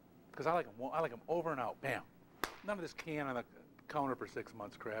 because I like them over and out. Bam. None of this can on the counter for 6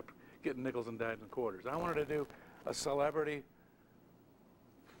 months crap, getting nickels and dimes and quarters. I wanted to do a celebrity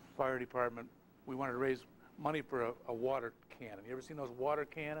fire department. We wanted to raise money for a water cannon. You ever seen those water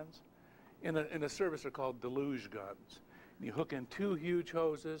cannons? In the service, they're called deluge guns. And you hook in 2 huge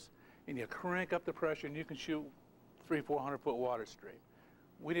hoses, and you crank up the pressure, and you can shoot 300-400 foot water stream.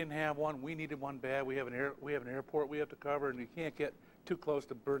 We didn't have one. We needed one bad. We have an airport we have to cover, and you can't get too close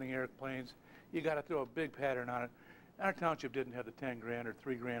to burning airplanes. You got to throw a big pattern on it. Our township didn't have the 10 grand or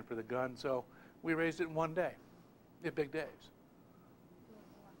 3 grand for the gun, so we raised it in one day. Did big days.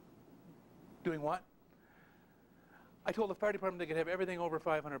 Doing what? I told the fire department they could have everything over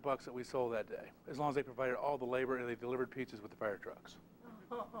 $500 that we sold that day, as long as they provided all the labor and they delivered pizzas with the fire trucks.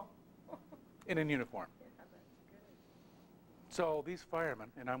 And in uniform. So these firemen,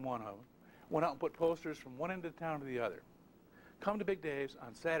 and I'm one of them, went out and put posters from one end of town to the other. Come to Big Dave's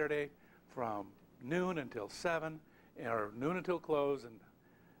on Saturday from noon until 7, or noon until close, and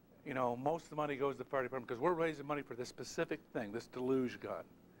most of the money goes to the fire department because we're raising money for this specific thing, this deluge gun.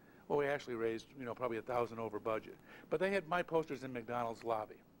 Well, we actually raised, probably $1,000 over budget. But they had my posters in McDonald's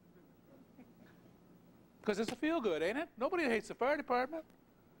lobby. Because it's a feel-good, ain't it? Nobody hates the fire department.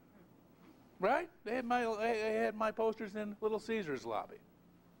 Right? They had my posters in Little Caesars lobby.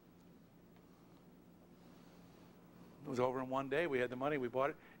 It was over in one day. We had the money. We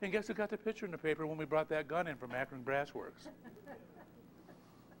bought it. And guess who got the picture in the paper when we brought that gun in from Akron Brass Works?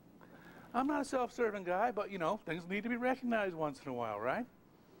 I'm not a self-serving guy, but, things need to be recognized once in a while, right?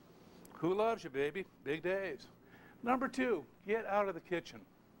 Who loves you, baby? Big Dave's. Number 2, get out of the kitchen.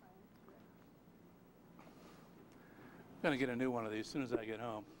 I'm going to get a new one of these as soon as I get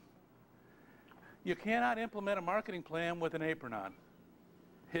home. You cannot implement a marketing plan with an apron on.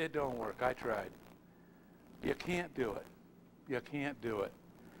 It don't work. I tried. You can't do it. You can't do it.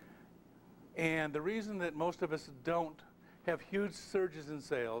 And the reason that most of us don't have huge surges in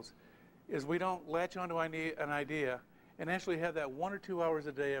sales is we don't latch onto an idea and actually have that 1 or 2 hours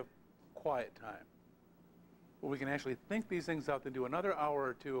a day of quiet time where we can actually think these things out and do another hour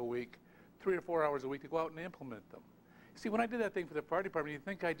or 2 a week, 3 or 4 hours a week to go out and implement them. See, when I did that thing for the fire department, you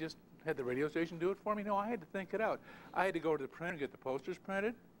think I just had the radio station do it for me? No, I had to think it out. I had to go to the printer and get the posters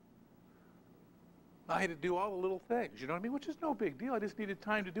printed. I had to do all the little things, you know what I mean? Which is no big deal. I just needed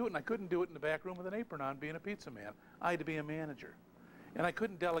time to do it, and I couldn't do it in the back room with an apron on being a pizza man. I had to be a manager. And I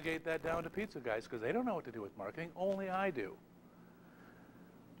couldn't delegate that down to pizza guys because they don't know what to do with marketing. Only I do.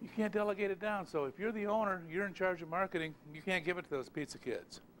 You can't delegate it down. So if you're the owner, you're in charge of marketing, you can't give it to those pizza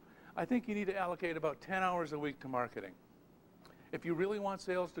kids. I think you need to allocate about 10 hours a week to marketing. If you really want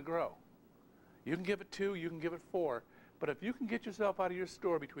sales to grow, you can give it 2, you can give it 4, but if you can get yourself out of your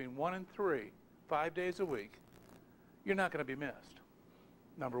store between 1 and 3, 5 days a week, you're not going to be missed,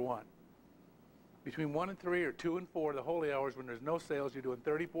 number 1. Between 1 and 3 or 2 and 4, the holy hours when there's no sales, you're doing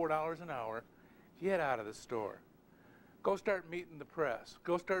 $34 an hour, get out of the store. Go start meeting the press.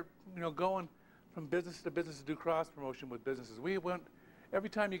 Go start, going from business to business to do cross promotion with businesses. We went, every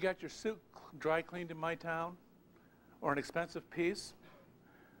time you got your suit dry cleaned in my town, or an expensive piece,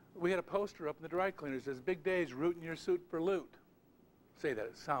 we had a poster up in the dry cleaner that says, Big Dave's rooting your suit for loot. Say that,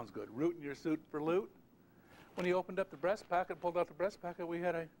 it sounds good. Rooting your suit for loot. When he opened up the breast pocket, pulled out the breast pocket, we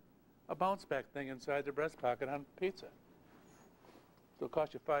had a bounce back thing inside the breast pocket on pizza. So it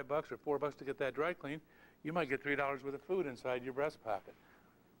cost you $5 or $4 to get that dry clean. You might get $3 worth of food inside your breast pocket.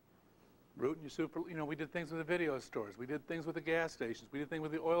 Rooting your super, we did things with the video stores. We did things with the gas stations. We did things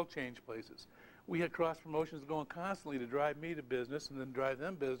with the oil change places. We had cross promotions going constantly to drive me to business and then drive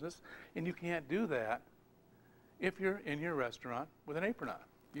them business. And you can't do that if you're in your restaurant with an apron on.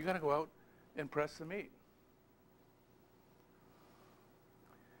 You got to go out and press the meat.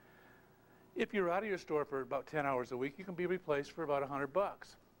 If you're out of your store for about 10 hours a week, you can be replaced for about $100.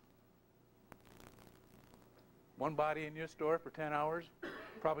 One body in your store for 10 hours,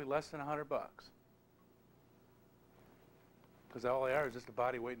 probably less than $100. Because all they are is just a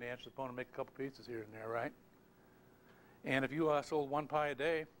body waiting to answer the phone and make a couple pizzas here and there, right? And if you sold one pie a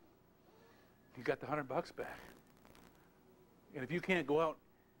day, you got the $100 back. And if you can't go out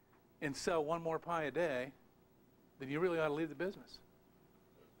and sell one more pie a day, then you really ought to leave the business.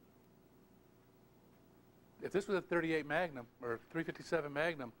 If this was a 38 Magnum or 357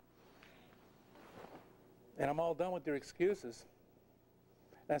 Magnum, and I'm all done with their excuses,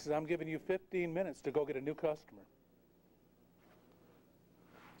 and I said, I'm giving you 15 minutes to go get a new customer.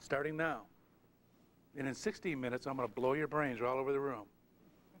 Starting now. And in 16 minutes, I'm going to blow your brains all over the room.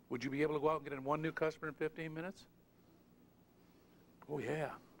 Would you be able to go out and get in one new customer in 15 minutes? Oh, yeah.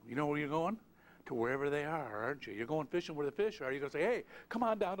 You know where you're going? To wherever they are, aren't you? You're going fishing where the fish are. You're going to say, hey, come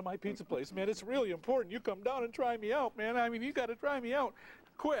on down to my pizza place, man. It's really important. You come down and try me out, man. I mean, you got to try me out.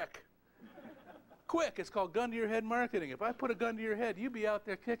 Quick. Quick. It's called gun to your head marketing. If I put a gun to your head, you'd be out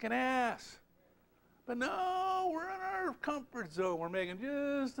there kicking ass. But no, we're in our comfort zone. We're making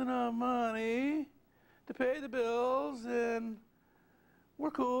just enough money to pay the bills, and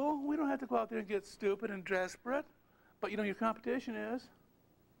we're cool. We don't have to go out there and get stupid and desperate. But you know your competition is.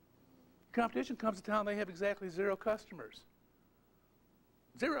 Competition comes to town, they have exactly 0 customers.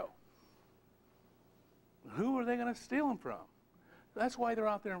 0. Who are they going to steal them from? That's why they're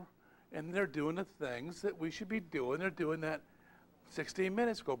out there and they're doing the things that we should be doing. They're doing that 16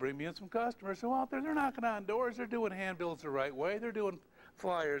 minutes, go bring me in some customers. So out there, they're knocking on doors, they're doing handbills the right way, they're doing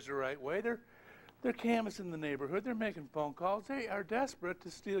flyers the right way, they're canvassing the neighborhood, they're making phone calls. They are desperate to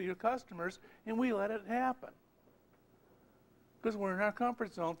steal your customers, and we let it happen. Because we're in our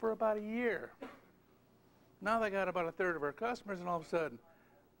comfort zone for about a year. Now they got about a third of our customers, and all of a sudden,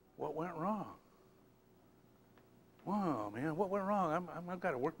 what went wrong? Whoa, man, what went wrong? I've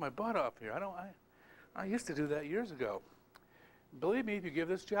got to work my butt off here. I used to do that years ago. Believe me, if you give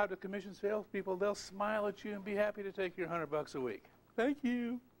this job to commission salespeople, they'll smile at you and be happy to take your $100 a week. Thank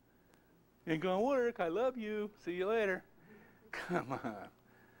you. Ain't gonna work. I love you. See you later. Come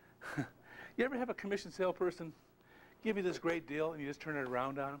on. You ever have a commission salesperson give you this great deal and you just turn it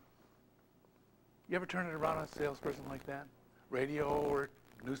around on them? You ever turn it around on a salesperson like that? Radio or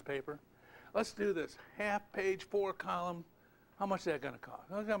newspaper? Let's do this. Half page, 4 column. How much is that going to cost?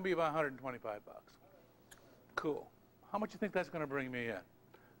 It's going to be about $125. Cool. How much do you think that's going to bring me in?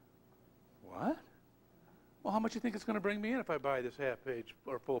 What? Well, how much do you think it's going to bring me in if I buy this half page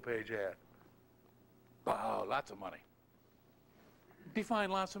or full page ad? Wow, lots of money.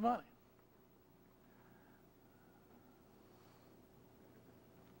 Define lots of money.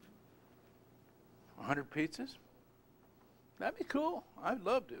 100 pizzas? That'd be cool. I'd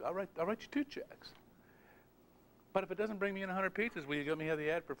love to. I'll write you 2 checks. But if it doesn't bring me in 100 pizzas, will you let me have the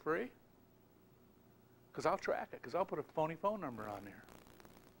ad for free? Because I'll track it, because I'll put a phony phone number on there.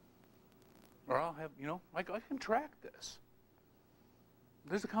 Or I'll have, I can track this.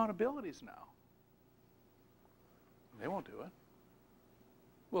 There's accountabilities now. They won't do it.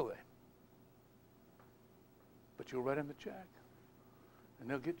 Will they? But you'll write them the check. And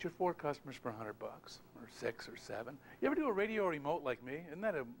they'll get your 4 customers for $100, or 6 or 7. You ever do a radio remote like me?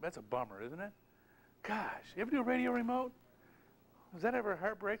 That's a bummer, isn't it? Gosh, you ever do a radio remote? Was that ever a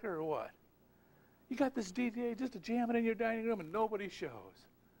heartbreaker or what? You got this DJ just to jam it in your dining room and nobody shows.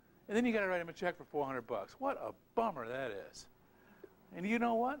 And then you got to write them a check for $400. What a bummer that is. And you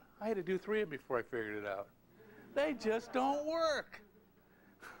know what? I had to do 3 of them before I figured it out. They just don't work.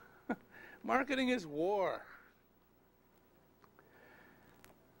 Marketing is war.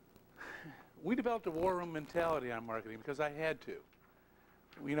 We developed a war room mentality on marketing because I had to.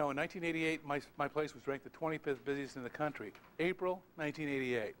 In 1988, my place was ranked the 25th busiest in the country. April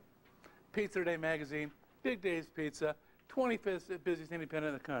 1988. Pizza Today magazine, Big Dave's Pizza, 25th busiest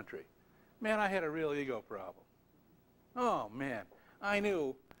independent in the country. Man, I had a real ego problem. Oh, man. I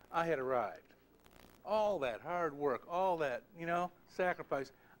knew I had arrived. All that hard work, all that,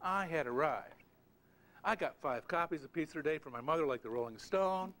 sacrifice, I had arrived. I got 5 copies of Pizza Today for my mother like the Rolling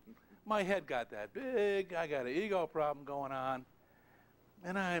Stone. My head got that big. I got an ego problem going on.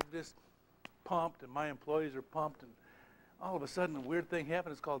 And I'm just pumped, and my employees are pumped, and all of a sudden a weird thing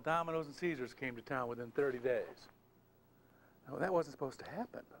happened. It's called Domino's and Caesars came to town within 30 days. Now, that wasn't supposed to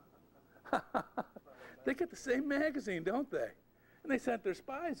happen. They get the same magazine, don't they? And they sent their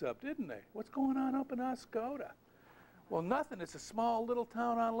spies up, didn't they? What's going on up in Oscoda? Well, nothing. It's a small little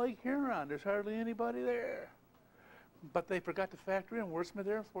town on Lake Huron. There's hardly anybody there. But they forgot to factor in Wordsmith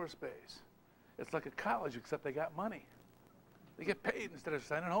Air Force Base. It's like a college, except they got money. They get paid instead of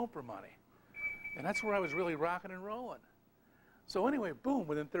signing home for money. And that's where I was really rocking and rolling. So anyway, boom,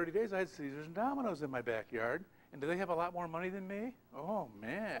 within 30 days, I had Caesars and Domino's in my backyard. And do they have a lot more money than me? Oh,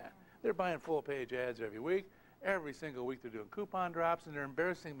 man. They're buying full-page ads every week. Every single week they're doing coupon drops, and they're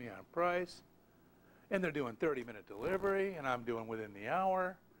embarrassing me on price. And they're doing 30-minute delivery, and I'm doing within the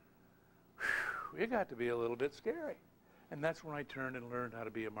hour. Whew, it got to be a little bit scary. And that's when I turned and learned how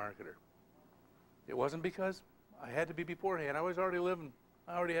to be a marketer. It wasn't because I had to be beforehand. I was already living,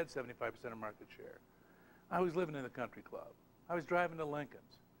 I already had 75% of market share. I was living in the country club. I was driving to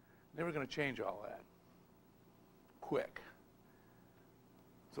Lincoln's. They were going to change all that. Quick.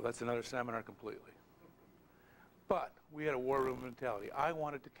 So that's another seminar completely. But we had a war room mentality. I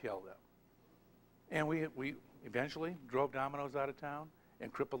wanted to kill them. And we eventually drove Domino's out of town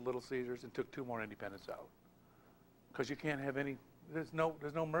and crippled Little Caesars and took 2 more independents out. Because you can't have any, there's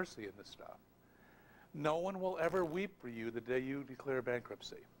no mercy in this stuff. No one will ever weep for you the day you declare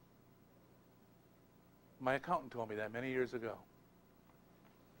bankruptcy. My accountant told me that many years ago.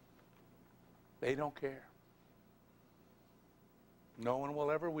 They don't care. No one will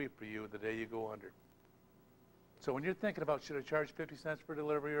ever weep for you the day you go under. So when you're thinking about, should I charge 50 cents per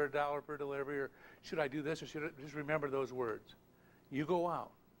delivery or $1 per delivery, or should I do this, or should I, just remember those words. You go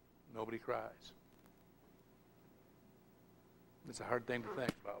out, nobody cries. It's a hard thing to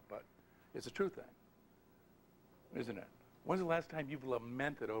think about, but it's a true thing, isn't it? When's the last time you've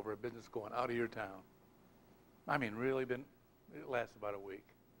lamented over a business going out of your town? I mean, really been, it lasts about a week.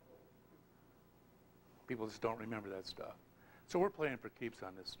 People just don't remember that stuff. So we're playing for keeps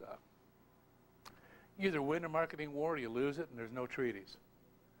on this stuff. You either win a marketing war or you lose it, and there's no treaties.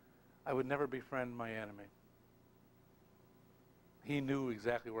 I would never befriend my enemy. He knew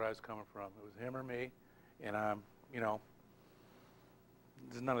exactly where I was coming from. It was him or me, and you know,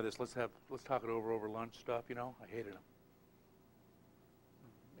 there's none of this. Let's talk it over lunch stuff. You know, I hated them.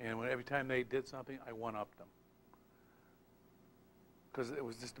 And every time they did something, I one-upped them, because it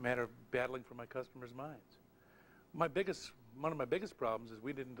was just a matter of battling for my customers' minds. One of my biggest problems is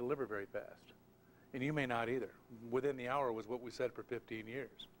we didn't deliver very fast. And you may not either. Within the hour was what we said for 15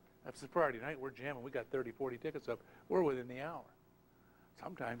 years. That's Friday night, we're jamming, we got 30, 40 tickets up, we're within the hour.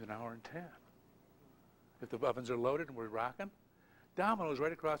 Sometimes an hour and 10. If the ovens are loaded and we're rocking, Domino's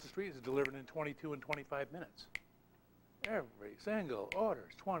right across the street is delivered in 22 and 25 minutes. Every single order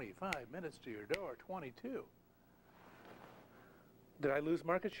is 25 minutes to your door, 22. Did I lose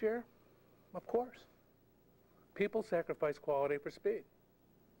market share? Of course. People sacrifice quality for speed.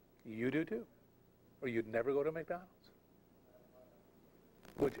 You do too. Or you'd never go to McDonald's.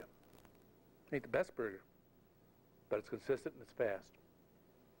 Would you? Ain't the best burger, but it's consistent and it's fast.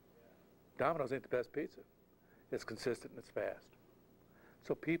 Domino's ain't the best pizza. It's consistent and it's fast.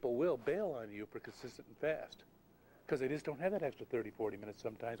 So people will bail on you for consistent and fast, because they just don't have that extra 30, 40 minutes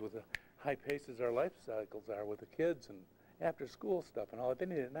sometimes with the high paces our life cycles are with the kids and after school stuff and all that. They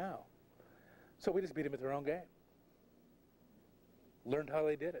need it now. So we just beat them at their own game. Learned how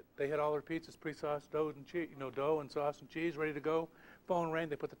they did it. They had all their pizzas pre-sauced, dough and cheese, dough and sauce and cheese ready to go. Phone rang,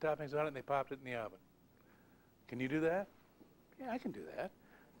 they put the toppings on it, and they popped it in the oven. Can you do that? Yeah, I can do that.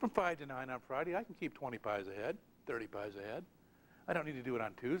 From 5 to 9 on Friday, I can keep 20 pies ahead, 30 pies ahead. I don't need to do it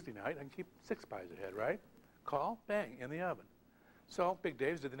on Tuesday night. I can keep 6 pies ahead, right? Call, bang, in the oven. So Big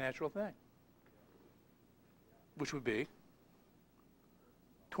Dave's did the natural thing, which would be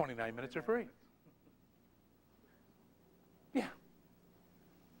 29 minutes are free. Yeah.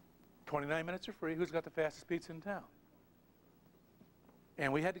 29 minutes are free. Who's got the fastest pizza in town?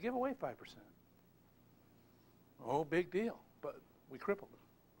 And we had to give away 5%. Oh, big deal. But we crippled them.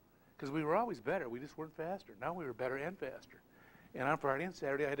 Because we were always better. We just weren't faster. Now we were better and faster. And on Friday and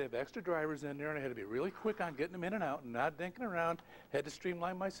Saturday, I had to have extra drivers in there, and I had to be really quick on getting them in and out and not dinking around. Had to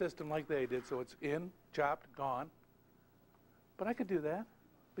streamline my system like they did, so it's in, chopped, gone. But I could do that,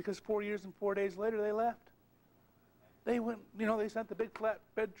 because 4 years and 4 days later, they left. They went, they sent the big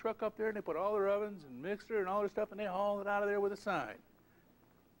flatbed truck up there, and they put all their ovens and mixer and all their stuff, and they hauled it out of there with a sign.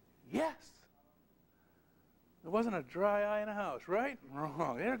 Yes. There wasn't a dry eye in the house, right?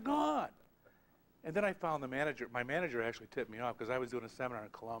 Wrong. They're gone. And then I found the manager. My manager actually tipped me off, because I was doing a seminar in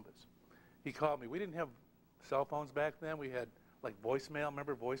Columbus. He called me. We didn't have cell phones back then. We had, like, voicemail.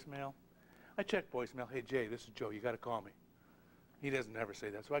 Remember voicemail? I checked voicemail. Hey, Jay, this is Joe. You got to call me. He doesn't ever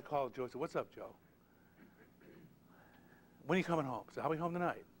say that. So I called Joe and said, what's up, Joe? When are you coming home? I said, I'll be home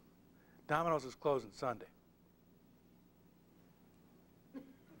tonight. Domino's is closing Sunday.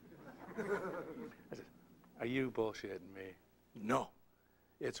 I said, are you bullshitting me? No,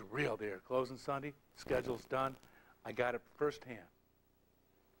 it's real. They're closing Sunday. Schedule's done. I got it firsthand.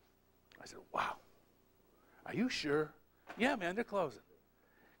 I said, wow. Are you sure? Yeah, man, they're closing.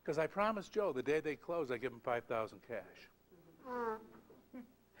 Because I promised Joe the day they close, I give him $5,000 cash.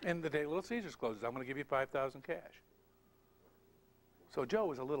 And the day Little Caesars closes, I'm going to give you $5,000 cash. So Joe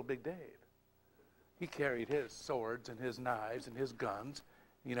was a little Big Dave. He carried his swords and his knives and his guns,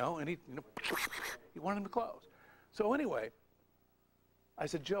 you know, and he wanted them to close. So anyway, I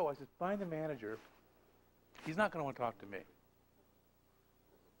said, Joe, I said, find the manager. He's not going to want to talk to me.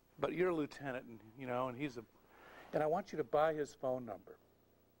 But you're a lieutenant, and, you know, and I want you to buy his phone number.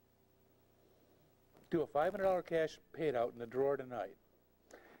 Do a $500 cash paid out in the drawer tonight.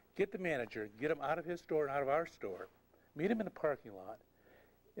 Get the manager, get him out of his store and out of our store. Meet him in the parking lot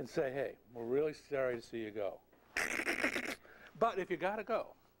and say, hey, we're really sorry to see you go. But if you got to go,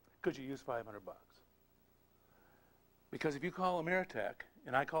 could you use $500? Because if you call Ameritech,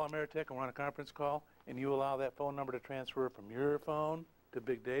 and I call Ameritech and we're on a conference call, and you allow that phone number to transfer from your phone to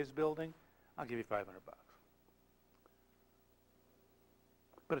Big Dave's building, I'll give you $500.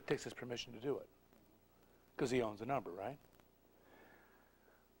 But it takes his permission to do it, because he owns the number, right?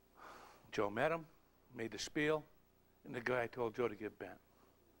 Joe met him, made the spiel, and the guy told Joe to get bent.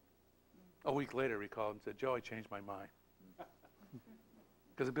 A week later, he called and said, Joe, I changed my mind.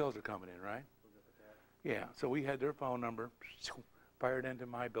 Because the bills are coming in, right? Yeah, so we had their phone number, fired into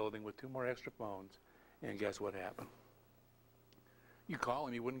my building with 2 more extra phones, and guess what happened? You call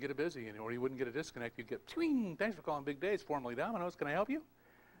him, he wouldn't get a busy, or he wouldn't get a disconnect. You'd get, twing, thanks for calling Big Dave's, formerly Domino's, can I help you?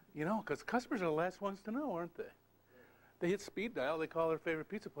 You know, because customers are the last ones to know, aren't they? They hit speed dial, they call their favorite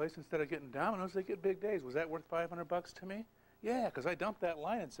pizza place, instead of getting Domino's, they get Big Dave's. Was that worth $500 to me? Yeah, because I dumped that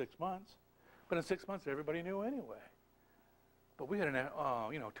line in 6 months. But in 6 months, everybody knew anyway. But we had an,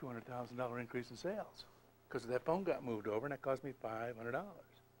 you know, $200,000 increase in sales because that phone got moved over, and that cost me $500.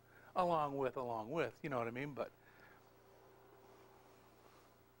 Along with, you know what I mean? But,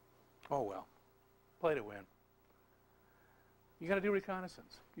 oh well, play to win. You got to do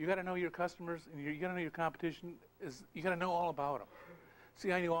reconnaissance. You got to know your customers, and you got to know your competition. You got to know all about them.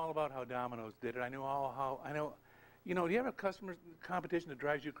 See, I knew all about how Domino's did it. I knew you know, do you have a customer competition that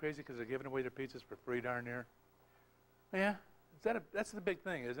drives you crazy because they're giving away their pizzas for free darn near? Yeah, that's the big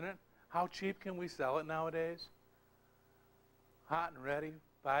thing, isn't it? How cheap can we sell it nowadays? Hot and ready,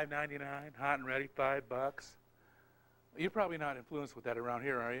 $5.99. Hot and ready, $5. You're probably not influenced with that around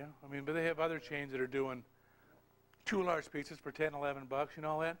here, are you? I mean, but they have other chains that are doing 2 large pizzas for $10, $11, you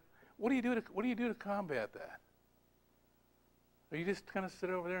know that? What do you do to combat that? Or you just kind of sit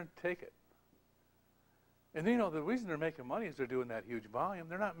over there and take it? And you know, the reason they're making money is they're doing that huge volume.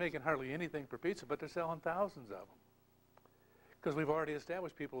 They're not making hardly anything per pizza, but they're selling thousands of them. Because we've already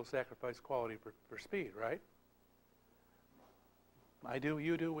established people will sacrifice quality for speed, right? I do,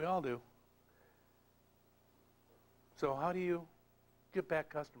 you do, we all do. So how do you get back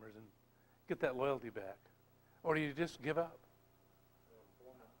customers and get that loyalty back? Or do you just give up?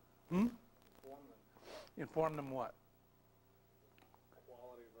 Inform them what?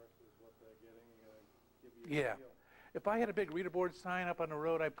 Quality versus what they're getting. Give you Yeah. a deal. If I had a big reader board sign up on the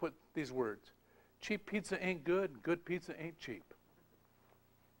road, I'd put these words. Cheap pizza ain't good, good pizza ain't cheap.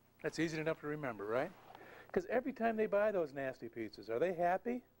 That's easy enough to remember, right? Because every time they buy those nasty pizzas, are they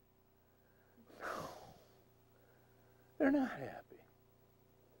happy? No. They're not happy.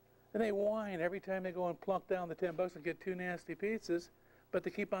 And they whine every time they go and plunk down the $10 and get 2 nasty pizzas, but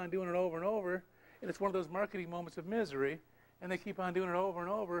they keep on doing it over and over, and it's one of those marketing moments of misery, and they keep on doing it over and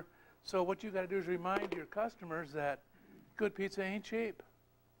over. So what you got to do is remind your customers that good pizza ain't cheap,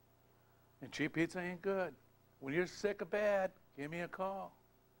 and cheap pizza ain't good. When you're sick or bad, give me a call.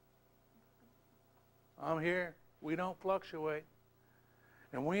 I'm here. We don't fluctuate.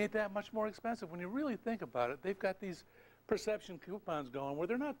 And we ain't that much more expensive. When you really think about it, they've got these perception coupons going where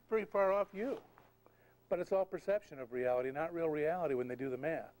they're not very far off you. But it's all perception of reality, not real reality when they do the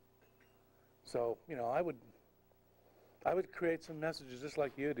math. So, you know, I would create some messages just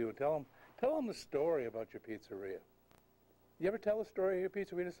like you do and tell them the story about your pizzeria. You ever tell the story of your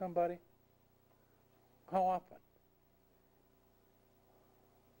pizzeria to somebody? How often?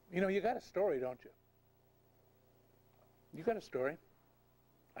 You know, you got a story, don't you? You got a story.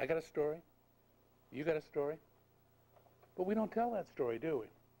 I got a story. You got a story. But we don't tell that story, do we?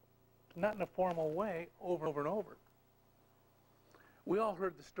 Not in a formal way, over and over and over. We all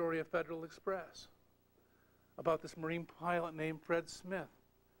heard the story of Federal Express about this Marine pilot named Fred Smith,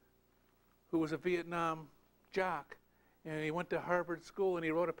 who was a Vietnam jock, and he went to Harvard School, and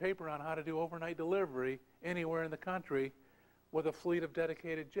he wrote a paper on how to do overnight delivery anywhere in the country with a fleet of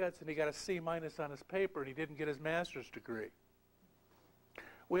dedicated jets, and he got a C- on his paper, and he didn't get his master's degree.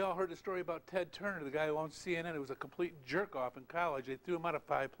 We all heard the story about Ted Turner, the guy who owned CNN, who was a complete jerk-off in college. They threw him out of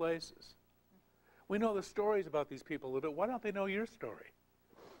 5 places. We know the stories about these people a little bit. Why don't they know your story?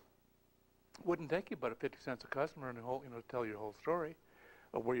 Wouldn't take you but 50 cents a customer and tell your whole story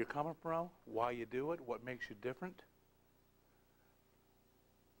of where you're coming from, why you do it, what makes you different.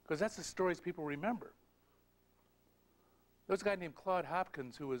 Because that's the stories people remember. There was a guy named Claude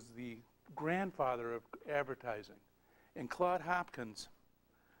Hopkins who was the grandfather of advertising. And Claude Hopkins,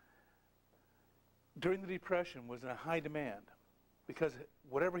 during the Depression, was in a high demand because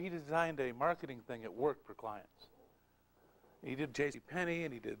whatever he designed a marketing thing, it worked for clients. He did JCPenney,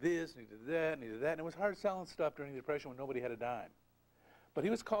 and he did this, and he did that, and he did that, and it was hard selling stuff during the Depression when nobody had a dime. But he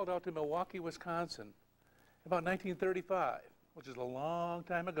was called out to Milwaukee, Wisconsin in about 1935, which is a long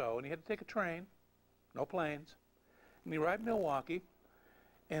time ago, and he had to take a train, no planes, and he arrived in Milwaukee,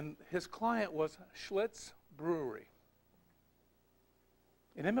 and his client was Schlitz Brewery.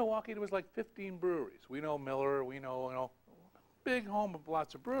 And in Milwaukee, there was like 15 breweries. We know Miller, we know, big home of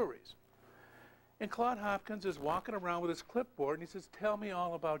lots of breweries. And Claude Hopkins is walking around with his clipboard, and he says, "Tell me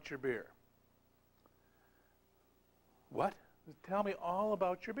all about your beer." What? Tell me all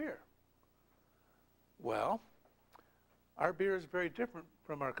about your beer. Well, our beer is very different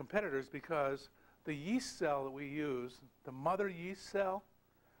from our competitors because the yeast cell that we use, the mother yeast cell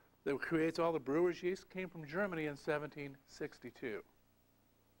that creates all the brewer's yeast, came from Germany in 1762.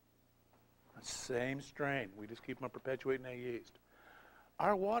 Same strain. We just keep on perpetuating that yeast.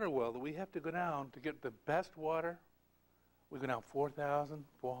 Our water well that we have to go down to get the best water, we go down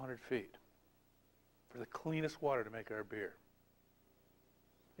 4,400 feet for the cleanest water to make our beer.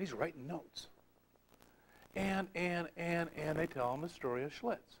 He's writing notes. And they tell him the story of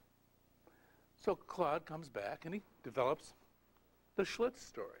Schlitz. So Claude comes back and he develops the Schlitz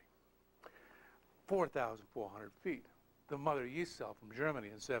story. 4,400 feet. The mother yeast cell from Germany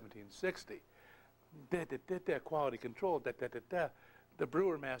in 1760. Quality control, The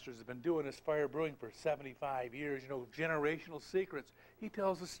brewer masters have been doing this fire brewing for 75 years, generational secrets. He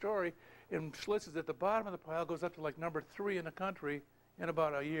tells the story, and Schlitz is at the bottom of the pile, goes up to like number 3 in the country in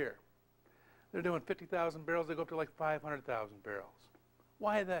about a year. They're doing 50,000 barrels, they go up to like 500,000 barrels.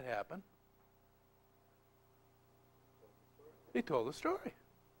 Why did that happen? He told a story.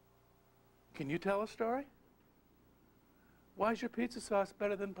 Can you tell a story? Why is your pizza sauce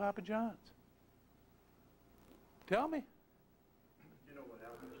better than Papa John's? Tell me. You know what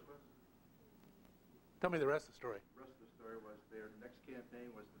happened to us? Tell me the rest of the story. The rest of the story was their next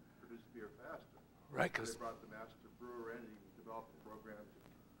campaign was to produce beer faster. Right, So because they brought the master brewer in, and he developed a program to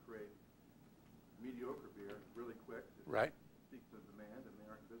create mediocre beer really quick to right, speak to demand, and they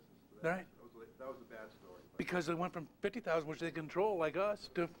aren't in business for that. right. That was a bad story. Because they went from 50,000, which they control like us,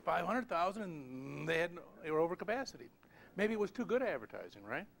 to 500,000, and they were over capacity. Maybe it was too good advertising,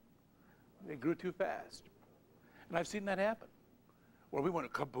 right? They grew too fast. And I've seen that happen. Where we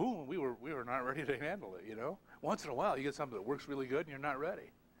went kaboom, we were not ready to handle it, Once in a while, you get something that works really good, and you're not ready.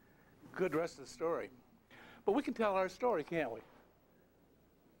 Good rest of the story. But we can tell our story, can't we?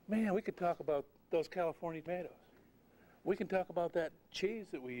 Man, we could talk about those California tomatoes. We can talk about that cheese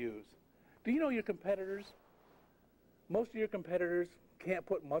that we use. Do you know your competitors? Most of your competitors can't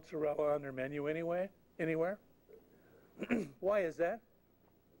put mozzarella on their menu anywhere. Why is that?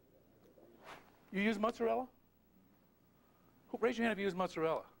 You use mozzarella? Raise your hand if you use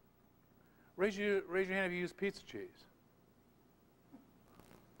mozzarella. Raise your hand if you use pizza cheese.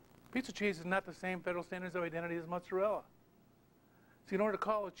 Pizza cheese is not the same federal standards of identity as mozzarella. So in order to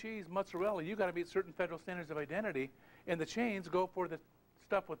call a cheese mozzarella, you've got to meet certain federal standards of identity, and the chains go for the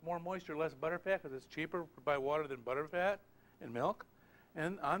stuff with more moisture, less butter fat, because it's cheaper to buy water than butter fat and milk.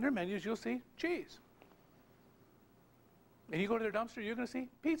 And on their menus, you'll see cheese. And you go to their dumpster, you're going to see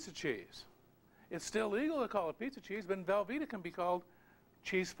pizza cheese. It's still legal to call it pizza cheese, but in Velveeta can be called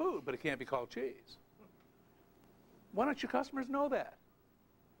cheese food, but it can't be called cheese. Why don't your customers know that?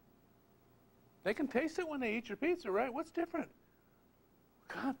 They can taste it when they eat your pizza, right? What's different?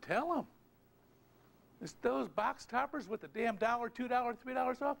 God, tell them. It's those box toppers with the damn $1, $2,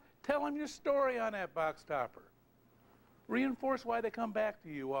 $3 off. Tell them your story on that box topper. Reinforce why they come back to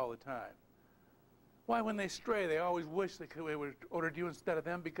you all the time. Why, when they stray, they always wish they would have ordered you instead of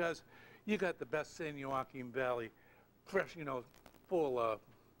them, because you got the best San Joaquin Valley, fresh, full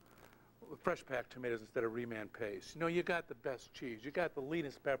fresh packed tomatoes instead of reman paste. You got the best cheese. You got the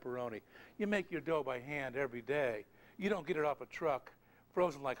leanest pepperoni. You make your dough by hand every day. You don't get it off a truck,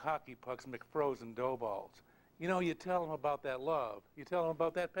 frozen like hockey pucks, McFrozen dough balls. You know, you tell them about that love. You tell them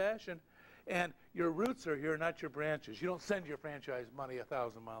about that passion. And your roots are here, not your branches. You don't send your franchise money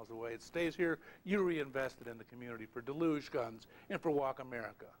 1,000 miles away. It stays here. You reinvest it in the community for Deluge Guns and for Walk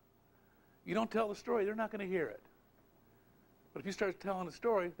America. You don't tell the story, they're not going to hear it. But if you start telling the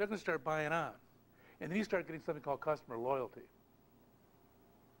story, they're going to start buying on. And then you start getting something called customer loyalty.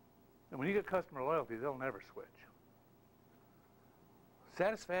 And when you get customer loyalty, they'll never switch.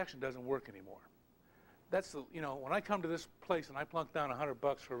 Satisfaction doesn't work anymore. That's the, you know, when I come to this place and I plunk down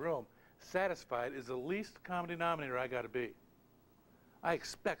 $100 for a room, satisfied is the least common denominator I got to be. I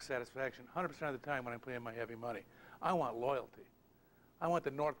expect satisfaction 100% of the time when I'm paying my heavy money. I want loyalty. I want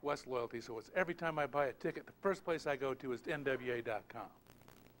the Northwest loyalty, so it's every time I buy a ticket, the first place I go to is NWA.com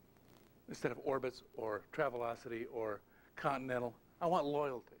instead of Orbitz or Travelocity or Continental. I want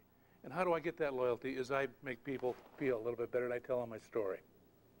loyalty. And how do I get that loyalty is I make people feel a little bit better and I tell them my story.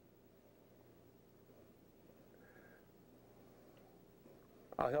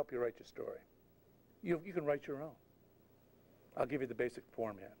 I'll help you write your story. You can write your own. I'll give you the basic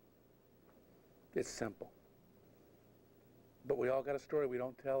format. It's simple. But we all got a story. We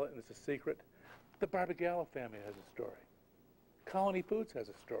don't tell it, and it's a secret. The Barbagallo family has a story. Colony Foods has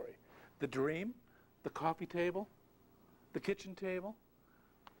a story. The Dream, the coffee table, the kitchen table,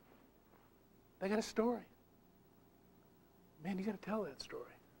 they got a story. Man, you got to tell that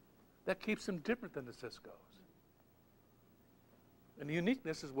story. That keeps them different than the Cisco's. And the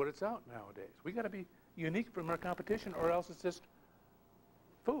uniqueness is what it's out nowadays. We got to be unique from our competition, or else it's just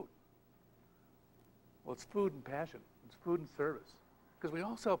food. Well, it's food and passion. It's food and service. Because we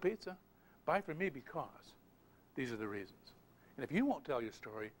all sell pizza. Buy from me because these are the reasons. And if you won't tell your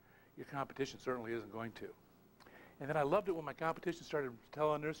story, your competition certainly isn't going to. And then I loved it when my competition started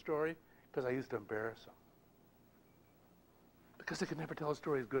telling their story, because I used to embarrass them. Because they could never tell a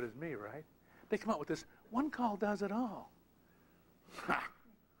story as good as me, right? They come up with this, one call does it all. Ha!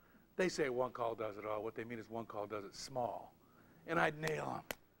 They say one call does it all. What they mean is one call does it small. And I'd nail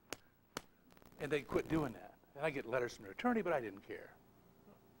them. And they'd quit doing that. And I get letters from their attorney, but I didn't care.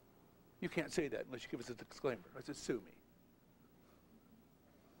 You can't say that unless you give us a disclaimer. I said, sue me.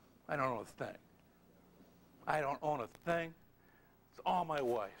 I don't own a thing. I don't own a thing. It's all my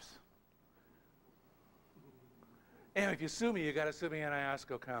wife's. And if you sue me, you got to sue me in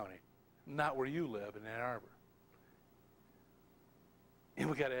Iosco County, not where you live in Ann Arbor. And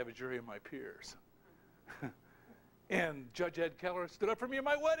we got to have a jury of my peers. And Judge Ed Keller stood up for me at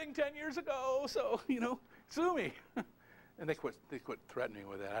my wedding 10 years ago, so, you know, sue me. And they quit threatening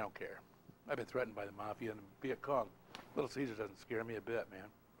with that. I don't care. I've been threatened by the mafia and the Viet Cong. Little Caesar doesn't scare me a bit,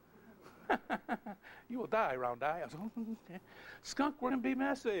 man. You will die, round eye. I was like, okay. Skunk, we're going to be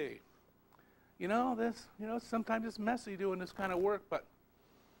messy. You know, sometimes it's messy doing this kind of work, but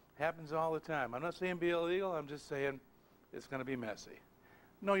it happens all the time. I'm not saying be illegal. I'm just saying it's going to be messy.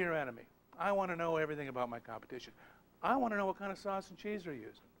 Know your enemy. I want to know everything about my competition. I want to know what kind of sauce and cheese they're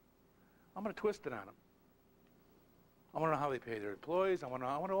using. I'm going to twist it on them. I want to know how they pay their employees. I want to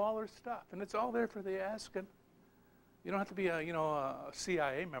know all their stuff. And it's all there for the asking. You don't have to be a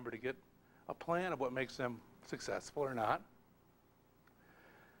CIA member to get a plan of what makes them successful or not.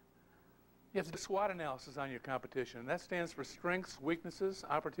 You have to do SWOT analysis on your competition. And that stands for strengths, weaknesses,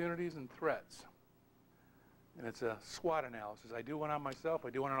 opportunities, and threats. And it's a SWOT analysis. I do one on myself. I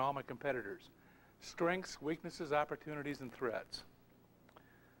do one on all my competitors. Strengths, weaknesses, opportunities, and threats.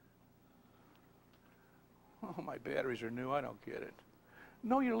 Oh, my batteries are new. I don't get it.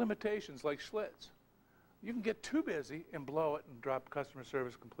 Know your limitations like Schlitz. You can get too busy and blow it and drop customer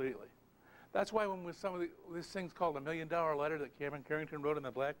service completely. That's why when with some of these things called $1 million letter that Cameron Carrington wrote in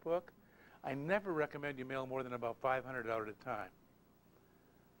the Black Book, I never recommend you mail more than about 500 out at a time.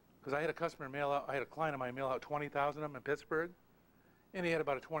 Because I had a customer mail out, I had a client of mine mail out 20,000 of them in Pittsburgh, and he had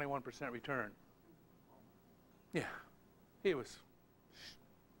about a 21% return. Yeah, he was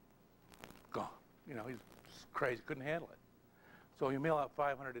gone. You know, he's crazy, couldn't handle it. So you mail out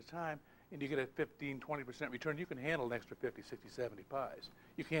 500 at a time, and you get a 15, 20% return. You can handle an extra 50, 60, 70 pies.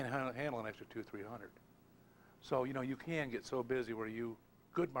 You can't handle an extra 200, 300. So, you know, you can get so busy where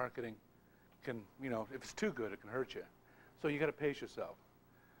good marketing can, you know, if it's too good, it can hurt you. So you got to pace yourself.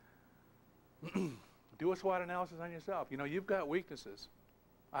 Do a SWOT analysis on yourself. You know, you've got weaknesses.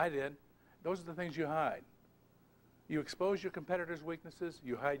 I did. Those are the things you hide. You expose your competitors' weaknesses,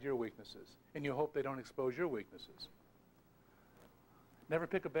 you hide your weaknesses, and you hope they don't expose your weaknesses. Never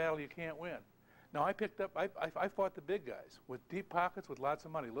pick a battle you can't win. Now, I fought the big guys with deep pockets with lots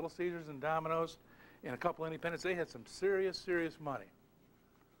of money. Little Caesars and Domino's and a couple independents, they had some serious, serious money.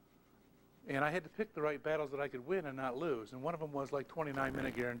 And I had to pick the right battles that I could win and not lose. And one of them was like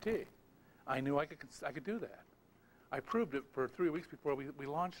 29-minute guarantee. I knew I could do that. I proved it for 3 weeks before we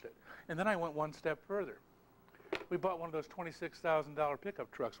launched it. And then I went one step further. We bought one of those $26,000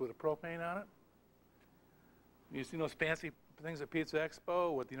 pickup trucks with a propane on it. You seen those fancy things at Pizza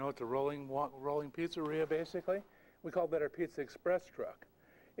Expo with, it's a rolling pizzeria, basically? We called that our Pizza Express truck.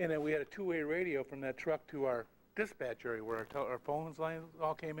 And then we had a two-way radio from that truck to our dispatch area where our phones lines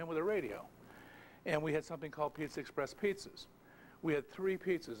all came in with a radio. And we had something called Pizza Express pizzas. We had 3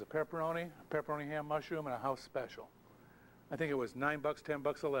 pizzas, a pepperoni ham mushroom, and a house special. I think it was $9, $10,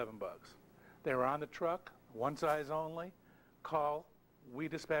 $11. They were on the truck, one size only. Call, we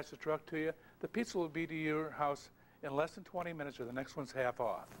dispatch the truck to you. The pizza will be to your house in less than 20 minutes, or the next one's half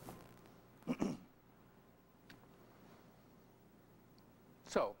off.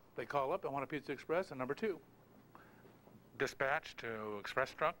 So they call up, I want a Pizza Express, and number 2. Dispatch to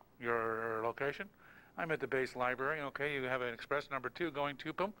Express truck, your location. I'm at the base library. Okay, you have an Express number 2 going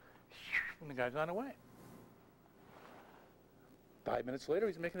to them, and the guy's on the way. 5 minutes later,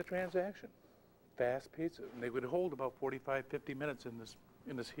 he's making a transaction. Fast pizza, and they would hold about 45, 50 minutes in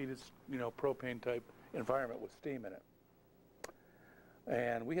this heated, propane type environment with steam in it.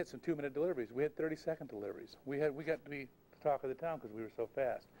 And we had some 2-minute deliveries. We had 30-second deliveries. We got to be the talk of the town because we were so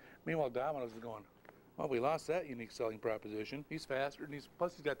fast. Meanwhile, Domino's is going, well, we lost that unique selling proposition. He's faster, and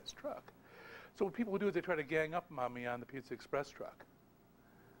plus he's got this truck. So what people would do is they try to gang up on me on the Pizza Express truck.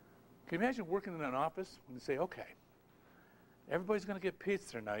 Can you imagine working in an office when they say, okay, everybody's going to get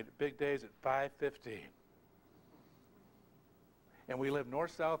pizza tonight at big days at 5:15. And we live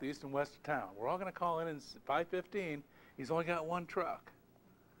north, south, east, and west of town. We're all going to call in at 5:15. He's only got one truck.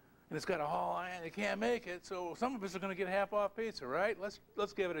 And it's got a haul on it. They can't make it, so some of us are going to get half-off pizza, right?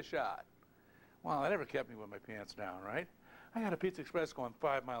 Let's give it a shot. Well, that never kept me with my pants down, right? I got a Pizza Express going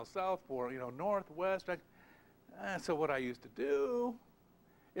 5 miles south, north, west. So what I used to do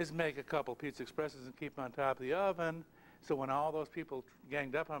is make a couple Pizza Expresses and keep them on top of the oven. So when all those people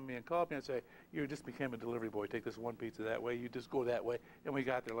ganged up on me and called me and say, you just became a delivery boy, take this one pizza that way, you just go that way. And we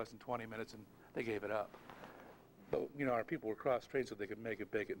got there less than 20 minutes and they gave it up. But, our people were cross-trained so they could make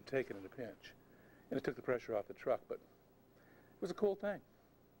it, bake it, and take it in a pinch. And it took the pressure off the truck, but it was a cool thing.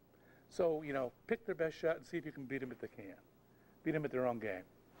 So, pick their best shot and see if you can beat them if they can. Beat them at their own game.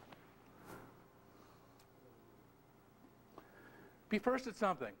 Be first at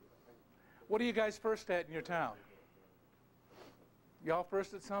something. What are you guys first at in your town? Y'all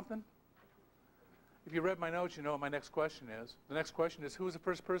first at something? If you read my notes, you know what my next question is. The next question is, who was the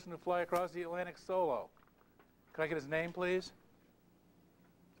first person to fly across the Atlantic solo? Can I get his name, please?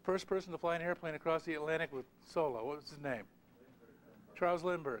 First person to fly an airplane across the Atlantic with solo. What was his name? Charles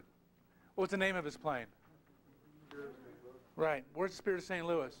Lindbergh. What was the name of his plane? Right. Where's the Spirit of St.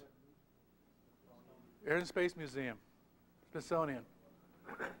 Louis? Air and Space Museum. Smithsonian.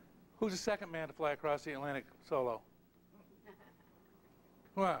 Who's the second man to fly across the Atlantic solo?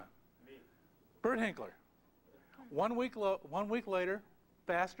 What? Bert Hinkler. 1 week later,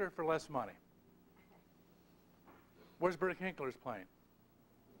 faster for less money. Where's Bert Hinkler's plane?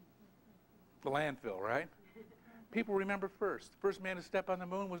 The landfill, right? People remember first. The first man to step on the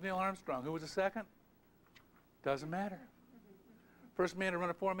moon was Neil Armstrong. Who was the second? Doesn't matter. First man to run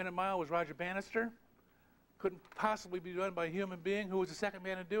a 4-minute mile was Roger Bannister. Couldn't possibly be done by a human being. Who was the second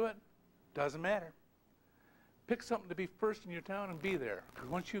man to do it? Doesn't matter. Pick something to be first in your town and be there. Because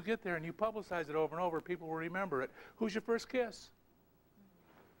once you get there and you publicize it over and over, people will remember it. Who's your first kiss?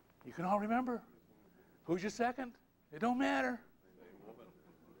 You can all remember. Who's your second? It don't matter.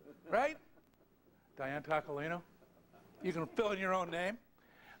 Right? Diane Toccolino. You can fill in your own name.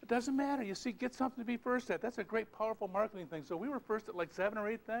 It doesn't matter. You see, get something to be first at. That's a great, powerful marketing thing. So we were first at like 7 or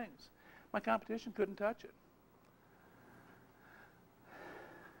 8 things. My competition couldn't touch it.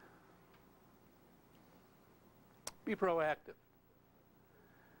 Be proactive.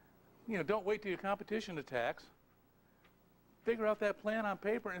 Don't wait till your competition attacks. Figure out that plan on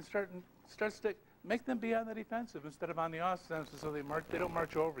paper and start stick. Make them be on the defensive instead of on the offensive so they don't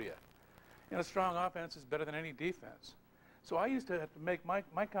march over you. A strong offense is better than any defense. So I used to have to make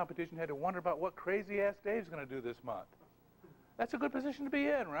my competition had to wonder about what crazy-ass Dave's going to do this month. That's a good position to be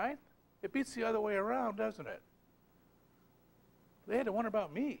in, right? It beats the other way around, doesn't it? They had to wonder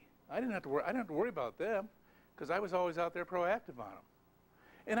about me. I didn't have to worry about them because I was always out there proactive on them.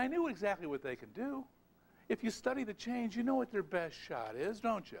 And I knew exactly what they could do. If you study the change, you know what their best shot is,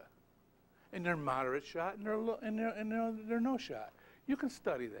 don't you? And their moderate shot and their no shot. You can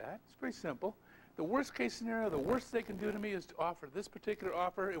study that. It's pretty simple. The worst case scenario, the worst they can do to me is to offer this particular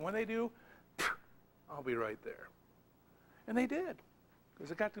offer, and when they do, I'll be right there. And they did.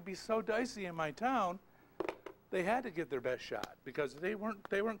 Because it got to be so dicey in my town, they had to get their best shot because they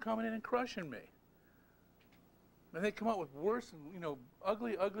weren't coming in and crushing me. And they come out with worse and, you know,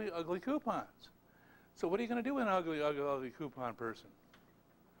 ugly, ugly, ugly coupons. So what are you going to do with an ugly, ugly, ugly coupon person?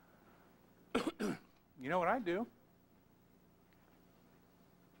 You know what I do?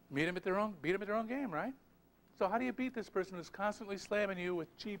 Beat them at their own game, right? So how do you beat this person who's constantly slamming you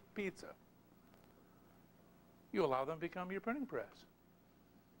with cheap pizza? You allow them to become your printing press.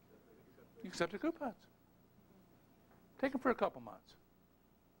 You accept the coupons. Take them for a couple months.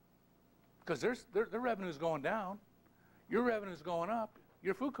 Because their revenue is going down. Your revenue is going up.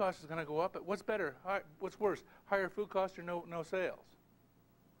 Your food cost is going to go up. But what's better? What's worse? Higher food cost or no sales?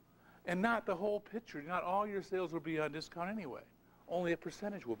 And not the whole picture. Not all your sales will be on discount anyway. Only a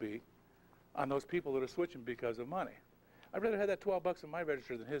percentage will be on those people that are switching because of money. I'd rather have that 12 bucks in my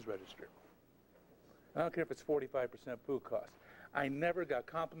register than his register. I don't care if it's 45% food cost. I never got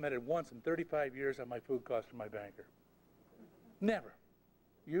complimented once in 35 years on my food cost from my banker. Never.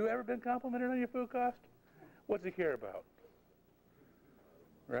 You ever been complimented on your food cost? What's he care about?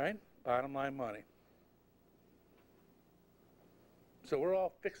 Right? Bottom line money. So we're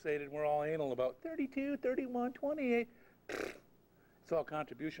all fixated, we're all anal about 32, 31, 28. It's all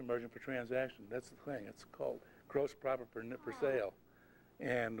contribution margin for transaction. That's the thing. It's called gross profit per sale.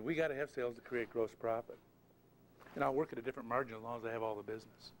 And we got to have sales to create gross profit. And I'll work at a different margin as long as I have all the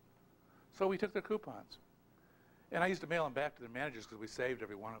business. So we took their coupons. And I used to mail them back to their managers because we saved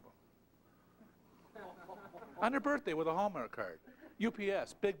every one of them. On their birthday with a Hallmark card.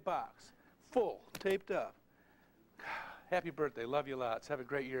 UPS, big box, full, taped up. Happy birthday, love you lots, have a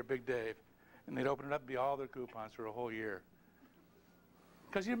great year, Big Dave. And they'd open it up and be all their coupons for a whole year.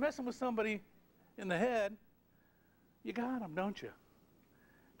 Because you're messing with somebody in the head, you got them, don't you?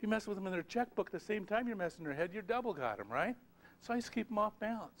 If you mess with them in their checkbook at the same time you're messing their head, you double got them, right? So I used to keep them off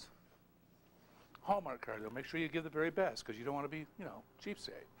balance. Hallmark card, though, make sure you give the very best because you don't want to be, you know,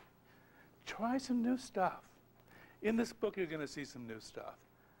 cheapskate. Try some new stuff. In this book, you're going to see some new stuff.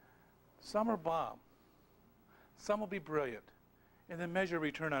 Some are bomb. Some will be brilliant. And then measure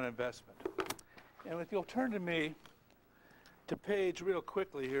return on investment. And if you'll turn to me, to page real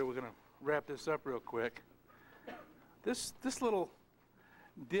quickly here, we're going to wrap this up real quick. This little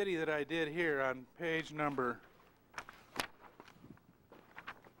ditty that I did here on page number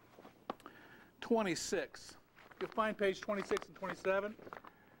 26. You'll find page 26 and 27.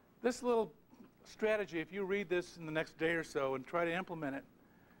 This little strategy, if you read this in the next day or so and try to implement it,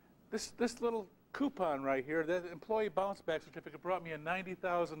 this little coupon right here, that employee bounce back certificate brought me in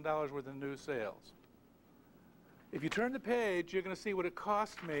 $90,000 worth of new sales. If you turn the page, you're going to see what it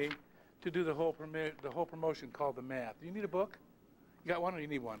cost me to do the whole promotion called the math. Do you need a book? You got one or you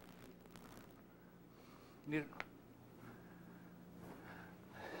need one? You need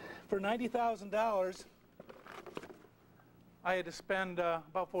For $90,000, I had to spend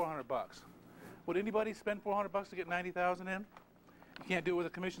about 400 bucks. Would anybody spend 400 bucks to get 90,000 in? You can't do it with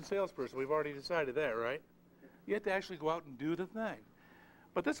a commission salesperson. We've already decided that, right? You have to actually go out and do the thing.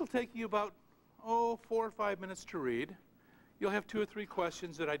 But this will take you about, 4 or 5 minutes to read. You'll have 2 or 3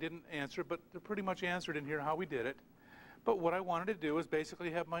 questions that I didn't answer, but they're pretty much answered in here how we did it. But what I wanted to do is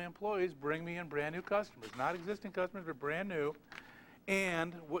basically have my employees bring me in brand new customers, not existing customers, but brand new.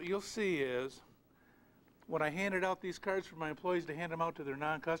 And what you'll see is when I handed out these cards for my employees to hand them out to their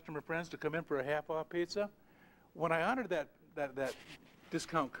non-customer friends to come in for a half-off pizza, when I honored that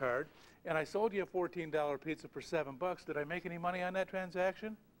discount card and I sold you a $14 pizza for $7, did I make any money on that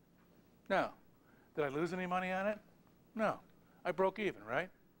transaction? No. Did I lose any money on it? No. I broke even, right?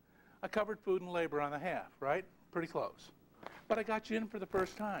 I covered food and labor on the half, right? Pretty close. But I got you in for the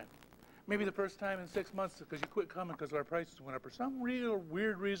first time. Maybe the first time in 6 months because you quit coming because our prices went up. For some real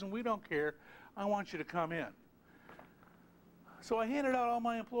weird reason, we don't care. I want you to come in. So I handed out all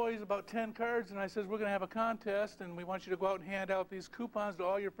my employees about 10 cards, and I said, we're going to have a contest, and we want you to go out and hand out these coupons to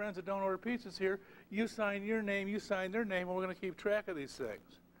all your friends that don't order pizzas here. You sign your name, you sign their name, and we're going to keep track of these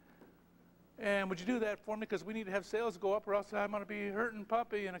things. And would you do that for me? Because we need to have sales go up, or else I'm going to be hurting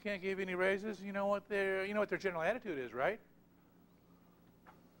puppy, and I can't give you any raises. You know what their general attitude is, right?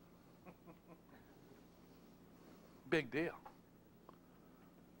 Big deal.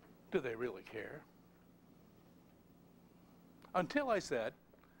 Do they really care? Until I said,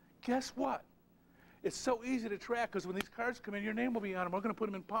 guess what? It's so easy to track because when these cards come in, your name will be on them. We're going to put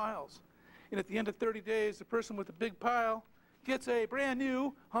them in piles. And at the end of 30 days, the person with the big pile gets a brand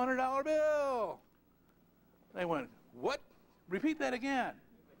new $100 bill. They went, what? Repeat that again.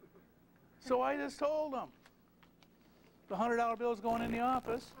 So I just told them. The $100 bill is going in the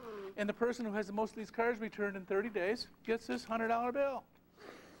office, and the person who has the most of these cards returned in 30 days gets this $100 bill.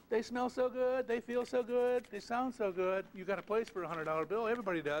 They smell so good, they feel so good, they sound so good. You got a place for a $100 bill,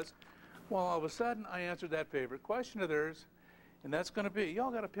 everybody does. Well, all of a sudden, I answered that favorite question of theirs, and that's going to be,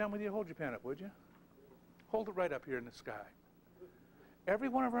 y'all got a pen with you? Hold your pen up, would you? Hold it right up here in the sky. Every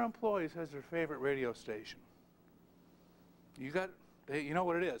one of our employees has their favorite radio station. You know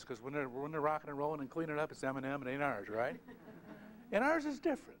what it is, because when they're rocking and rolling and cleaning it up, it's M&M, it ain't ours, right? And ours is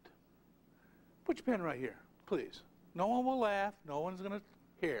different. Put your pen right here, please. No one will laugh. No one's going to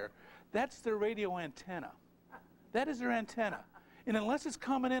care. That's their radio antenna. That is their antenna. And unless it's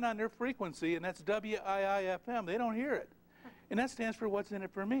coming in on their frequency, and that's WIIFM, they don't hear it. And that stands for what's in it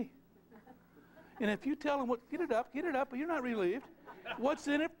for me. And if you tell them, get it up, but you're not relieved. What's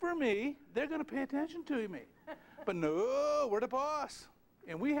in it for me, they're going to pay attention to me. But no, we're the boss.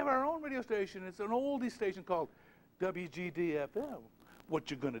 And we have our own radio station. It's an oldie station called WGDFM.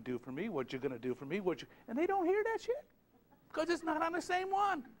 What you going to do for me, what you going to do for me, and they don't hear that shit because it's not on the same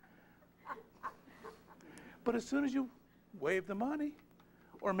one. But as soon as you waive the money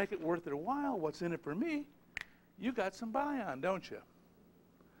or make it worth their while, what's in it for me, you got some buy-on, don't you?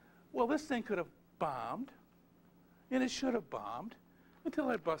 Well, this thing could have bombed, and it should have bombed until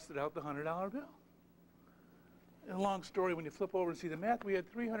I busted out the $100 bill. And a long story, when you flip over and see the math, we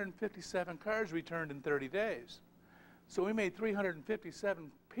had 357 cars returned in 30 days. So we made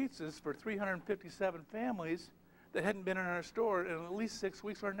 357 pizzas for 357 families that hadn't been in our store in at least 6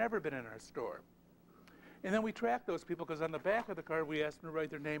 weeks or never been in our store. And then we tracked those people because on the back of the card we asked them to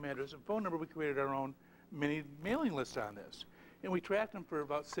write their name, address, and phone number. We created our own mini mailing list on this. And we tracked them for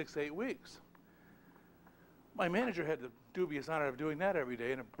about 6 to 8 weeks. My manager had the dubious honor of doing that every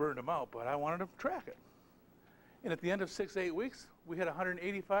day, and it burned him out, but I wanted to track it. And at the end of 6 to 8 weeks, we had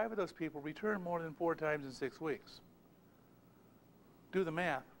 185 of those people return more than 4 times in 6 weeks. Do the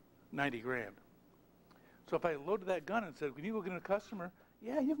math, 90 grand. So if I loaded that gun and said, can you go get a customer?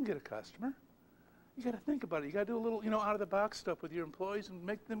 Yeah, you can get a customer. You got to think about it. You got to do a little, out of the box stuff with your employees and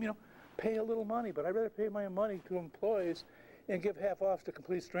make them, pay a little money. But I'd rather pay my money to employees and give half offs to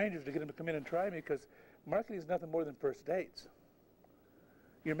complete strangers to get them to come in and try me, because marketing is nothing more than first dates.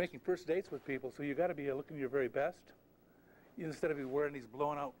 You're making first dates with people, so you got to be looking your very best. Instead of you wearing these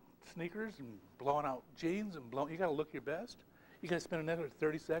blown out sneakers and blowing out jeans and you got to look your best. You got to spend another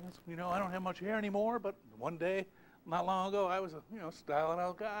 30 seconds. I don't have much hair anymore, but one day, not long ago, I was a styling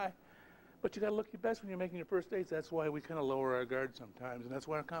out guy. But you got to look your best when you're making your first dates. That's why we kind of lower our guard sometimes, and that's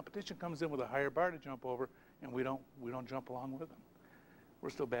why our competition comes in with a higher bar to jump over, and we don't jump along with them. We're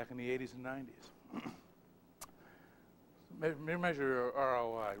still back in the 80s and 90s. Measure your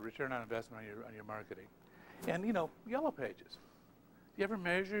ROI, return on investment on your marketing. And, Yellow Pages. You ever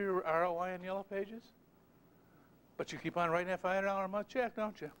measure your ROI on Yellow Pages? But you keep on writing that $500 a month check,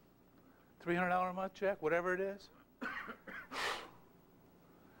 don't you? $300 a month check, whatever it is. If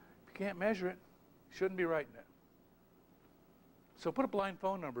you can't measure it, you shouldn't be writing it. So put a blind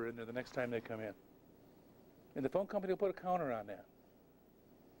phone number in there the next time they come in. And the phone company will put a counter on that.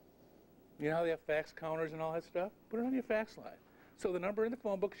 You know how they have fax counters and all that stuff? Put it on your fax line. So the number in the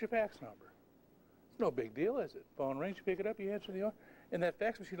phone book is your fax number. It's no big deal, is it? Phone rings, you pick it up, you answer the order. And that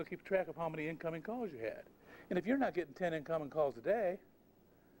fax machine will keep track of how many incoming calls you had. And if you're not getting 10 incoming calls a day,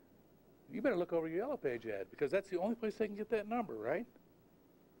 you better look over your Yellow Page ad, because that's the only place they can get that number, right?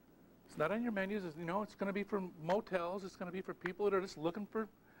 It's not on your menus. It's going to be for motels. It's going to be for people that are just looking for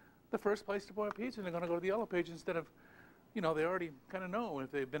the first place to buy a pizza, and they're going to go to the Yellow Page instead of, they already kind of know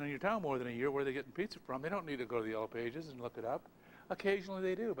if they've been in your town more than a year where they're getting pizza from. They don't need to go to the Yellow Pages and look it up. Occasionally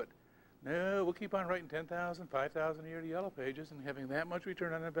they do, but no, we'll keep on writing 10,000, 5,000 a year to Yellow Pages and having that much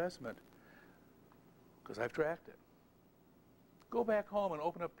return on investment, because I've tracked it. Go back home and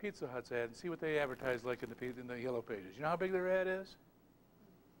open up Pizza Hut's ad and see what they advertise like in the Yellow Pages. You know how big their ad is?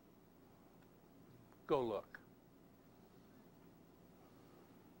 Go look.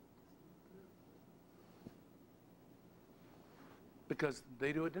 Because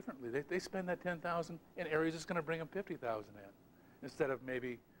they do it differently. They spend that $10,000 in areas that's going to bring them $50,000 in, instead of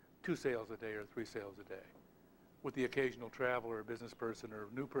maybe 2 sales a day or 3 sales a day, with the occasional traveler or business person or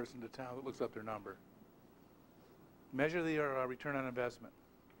new person to town that looks up their number. Measure the return on investment.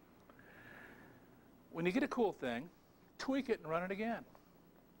 When you get a cool thing, tweak it and run it again.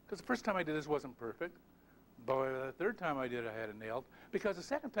 Because the first time I did this wasn't perfect. But the third time I did it, I had it nailed. Because the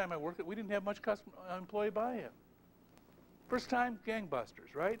second time I worked it, we didn't have much employee buy-in. First time,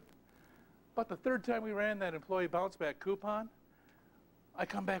 gangbusters, right? But the third time we ran that employee bounce back coupon, I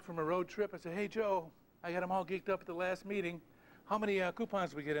come back from a road trip. I said, hey, Joe, I got them all geeked up at the last meeting. How many coupons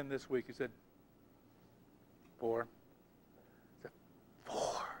did we get in this week? He said, 4. I said, 4?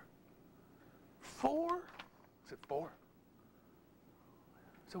 4? I said, 4.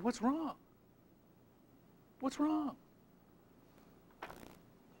 I said, what's wrong? What's wrong? He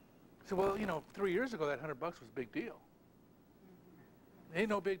said, well, you know, 3 years ago, that $100 was a big deal. It ain't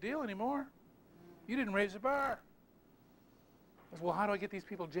no big deal anymore. You didn't raise the bar. I said, well, how do I get these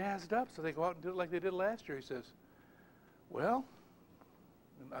people jazzed up so they go out and do it like they did last year? He says, well,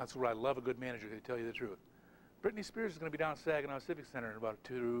 and that's what I love a good manager, to tell you the truth. Britney Spears is going to be down at Saginaw Civic Center in about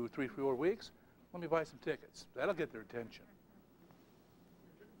 2, 3, 4 weeks. Let me buy some tickets. That'll get their attention.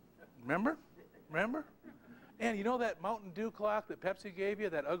 Remember? Remember? And you know that Mountain Dew clock that Pepsi gave you,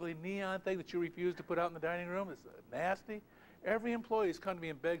 that ugly neon thing that you refused to put out in the dining room? It's nasty. Every employee's come to me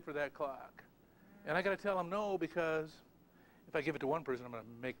and begged for that clock. And I got to tell them no, because if I give it to one person, I'm going to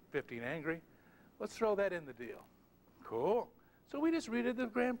make 15 angry. Let's throw that in the deal. Cool. So we just redid the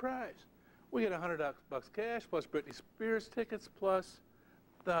grand prize. We get $100 cash plus Britney Spears tickets plus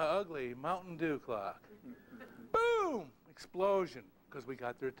the ugly Mountain Dew clock. Boom! Explosion, because we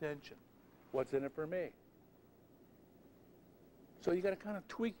got their attention. What's in it for me? So you got to kind of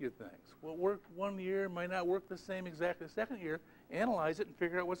tweak your things. What worked one year might not work the same exactly the second year. Analyze it and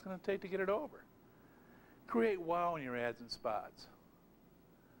figure out what's going to take to get it over. Create wow in your ads and spots.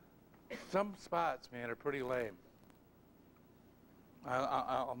 Some spots, man, are pretty lame.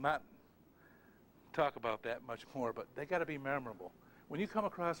 I'll not talk about that much more, but they got to be memorable. When you come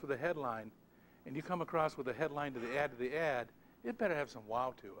across with a headline, and you come across with a headline to the ad, it better have some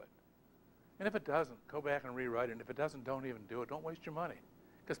wow to it. And if it doesn't, go back and rewrite it. And if it doesn't, don't even do it. Don't waste your money,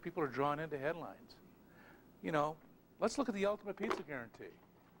 because people are drawn into headlines. You know, let's look at the Ultimate Pizza Guarantee.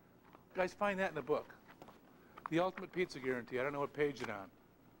 You guys, find that in the book. The Ultimate Pizza Guarantee. I don't know what page it's on.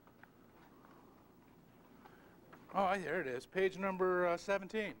 Oh, there it is. Page number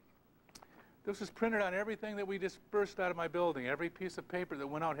 17. This was printed on everything that we dispersed out of my building. Every piece of paper that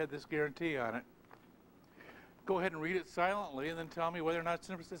went out had this guarantee on it. Go ahead and read it silently and then tell me whether or not it's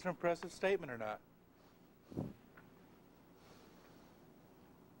an impressive statement or not.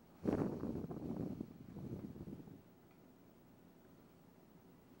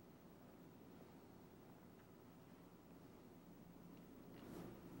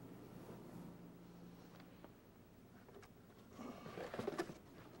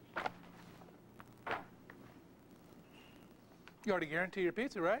 You already guarantee your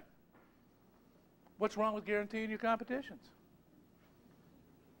pizza, right? What's wrong with guaranteeing your competitions?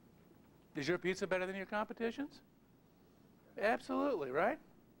 Is your pizza better than your competitions? Absolutely, right?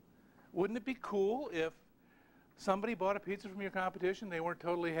 Wouldn't it be cool if somebody bought a pizza from your competition they weren't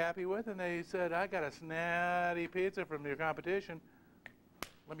totally happy with, and they said, I got a snazzy pizza from your competition.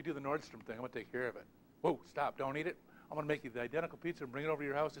 Let me do the Nordstrom thing. I'm going to take care of it. Whoa, stop. Don't eat it. I'm going to make you the identical pizza and bring it over to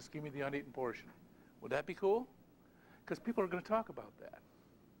your house. Just give me the uneaten portion. Would that be cool? Because people are going to talk about that.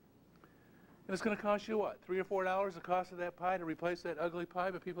 And it's going to cost you what, $3 or $4 the cost of that pie to replace that ugly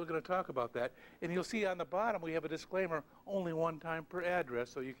pie, but people are going to talk about that. And you'll see on the bottom we have a disclaimer, only one time per address,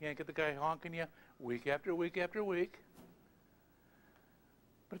 so you can't get the guy honking you week after week after week.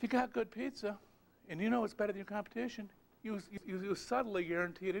 But if you got good pizza, and you know it's better than your competition, you subtly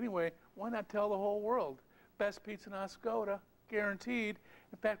guarantee it anyway. Why not tell the whole world? Best pizza in Oscoda, guaranteed.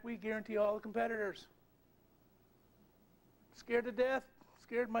 In fact, we guarantee all the competitors. Scared to death.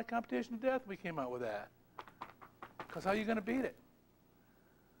 Scared my competition to death we came out with that. Because how are you going to beat it?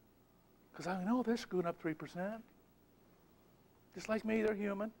 Because I know they're screwing up 3%. Just like me, they're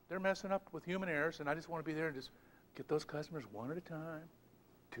human. They're messing up with human errors, and I just want to be there and just get those customers one at a time,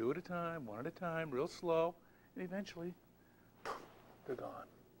 two at a time, one at a time, real slow, and eventually, they're gone.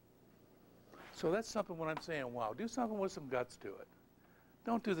 So that's something when I'm saying, wow, do something with some guts to it.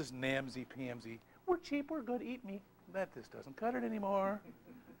 Don't do this namsy-pamsy, we're cheap, we're good, eat me. That just doesn't cut it anymore.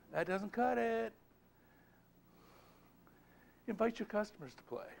 That doesn't cut it. Invite your customers to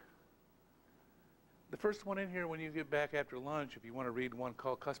play. The first one in here when you get back after lunch, if you want to read one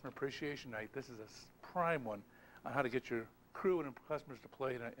called Customer Appreciation Night, this is a prime one on how to get your crew and customers to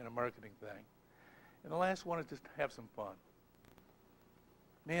play in a marketing thing. And the last one is just have some fun.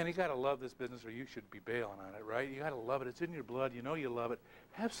 Man, you got to love this business or you should be bailing on it, right? You got to love it. It's in your blood. You know you love it.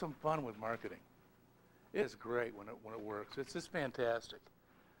 Have some fun with marketing. It's great when it works. It's just fantastic.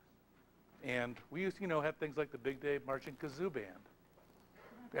 And we used to, have things like the Big Dave Marching Kazoo Band.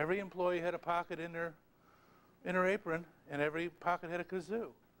 Every employee had a pocket in their apron, and every pocket had a kazoo.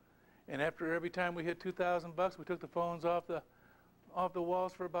 And after every time we hit $2,000, we took the phones off the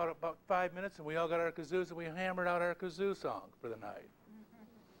walls for about 5 minutes, and we all got our kazoos, and we hammered out our kazoo song for the night.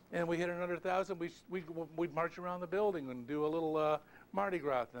 And we hit another 1,000, we'd march around the building and do a little Mardi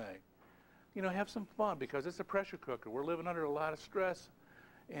Gras thing. Have some fun, because it's a pressure cooker. We're living under a lot of stress.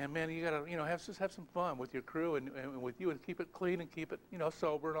 And man, you gotta, just have some fun with your crew and with you, and keep it clean and keep it,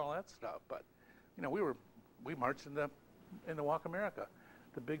 sober and all that stuff. But, we marched in the Walk America.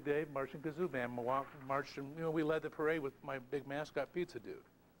 The Big Dave Marching Kazoo Band marched, and we led the parade with my big mascot pizza dude,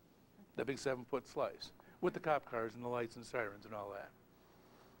 the big 7-foot slice, with the cop cars and the lights and sirens and all that.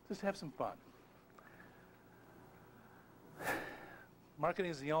 Just have some fun.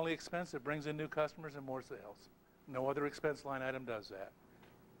 Marketing is the only expense that brings in new customers and more sales. No other expense line item does that.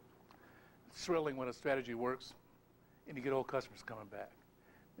 It's thrilling when a strategy works and you get old customers coming back.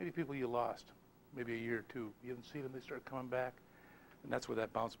 Maybe people you lost, maybe a year or two. You haven't seen them, they start coming back, and that's where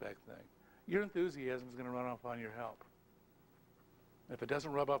that bounce back thing. Your enthusiasm is going to run off on your help. If it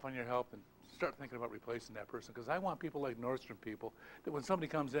doesn't rub off on your help, then start thinking about replacing that person, because I want people like Nordstrom people that when somebody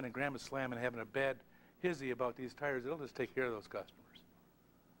comes in and grandma's slamming and having a bad hizzy about these tires, they'll just take care of those customers.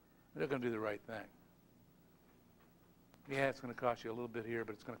 They're going to do the right thing. Yeah, it's going to cost you a little bit here,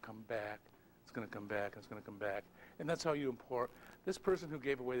 but it's going to come back. It's going to come back. It's going to come back. And that's how you import. This person who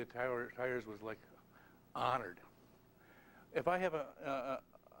gave away the tires was like honored. If I have a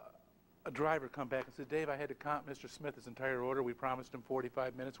driver come back and say, Dave, I had to comp Mr. Smith his entire order. We promised him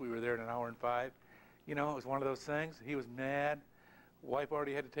 45 minutes. We were there in an hour and 5. You know, it was one of those things. He was mad. Wife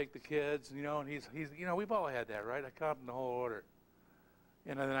already had to take the kids, you know, and he's we've all had that, right? I comped him the whole order.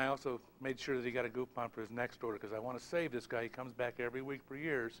 And then I also made sure that he got a coupon for his next order, because I want to save this guy. He comes back every week for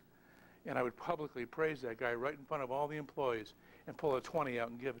years. And I would publicly praise that guy right in front of all the employees and pull a 20 out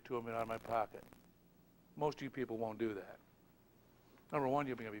and give it to him out of my pocket. Most of you people won't do that. Number one,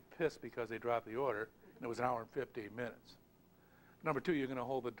 you're going to be pissed because they dropped the order, and it was an hour and 15 minutes. Number two, you're going to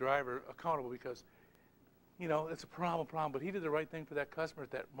hold the driver accountable because, you know, it's a problem, but he did the right thing for that customer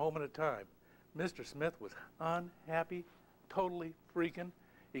at that moment of time. Mr. Smith was unhappy, totally freaking.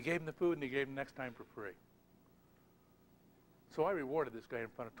 He gave him the food, and he gave him next time for free. So I rewarded this guy in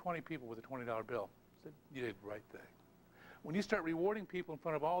front of 20 people with a $20 bill. I said, you did the right thing. When you start rewarding people in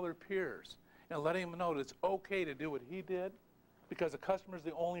front of all their peers and letting them know that it's okay to do what he did because the customer's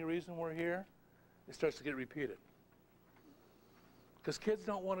the only reason we're here, it starts to get repeated. Because kids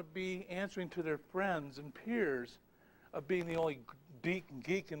don't want to be answering to their friends and peers of being the only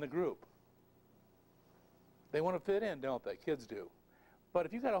geek in the group. They want to fit in, don't they? Kids do. But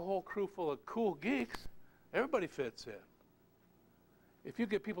if you got a whole crew full of cool geeks, everybody fits in. If you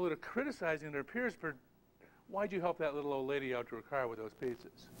get people that are criticizing their peers for, why'd you help that little old lady out to her car with those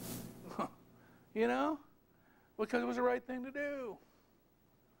pizzas? You know? Because it was the right thing to do.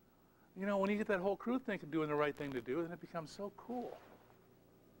 You know, when you get that whole crew thinking doing the right thing to do, then it becomes so cool.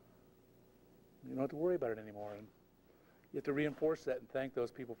 You don't have to worry about it anymore. And you have to reinforce that and thank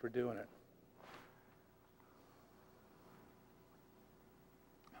those people for doing it.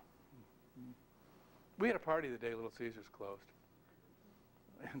 We had a party the day Little Caesars closed.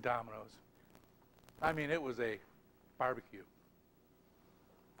 And Domino's. I mean, it was a barbecue.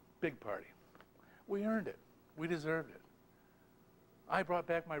 Big party. We earned it. We deserved it. I brought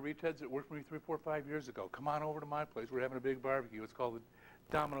back my retards that worked for me 3, 4, 5 years ago. Come on over to my place. We're having a big barbecue. It's called the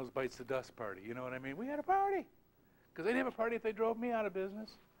Domino's Bites the Dust Party. You know what I mean? We had a party. Because they'd have a party if they drove me out of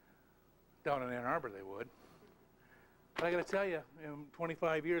business. Down in Ann Arbor they would. But I got to tell you, in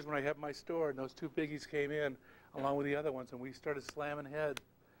 25 years when I had my store and those 2 biggies came in along with the other ones and we started slamming heads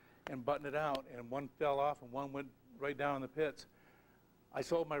and butting it out, and one fell off and one went right down in the pits. I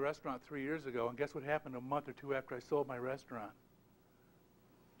sold my restaurant 3 years ago, and guess what happened a month or 2 after I sold my restaurant?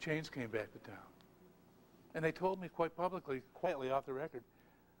 Chains came back to town. And they told me quite publicly, quietly off the record,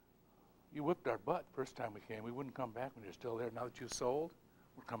 you whipped our butt first time we came. We wouldn't come back when you're still there. Now that you sold,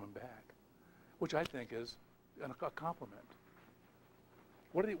 we're coming back. Which I think is a compliment.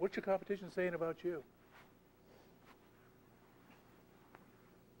 What's your competition saying about you?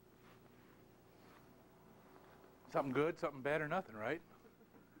 Something good, something bad, or nothing, right?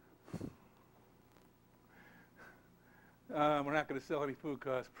 We're not going to sell any Food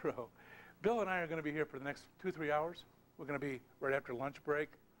Cost Pro. Bill and I are going to be here for the next 2, 3 hours. We're going to be right after lunch break.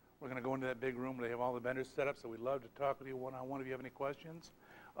 We're going to go into that big room where they have all the vendors set up, so we'd love to talk with you one-on-one if you have any questions.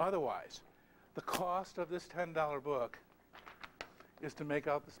 Otherwise, the cost of this $10 book is to make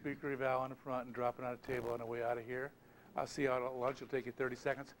out the speaker eval in the front and drop it on a table on the way out of here. I'll see you out at lunch. It'll take you 30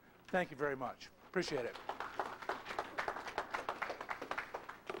 seconds. Thank you very much. Appreciate it.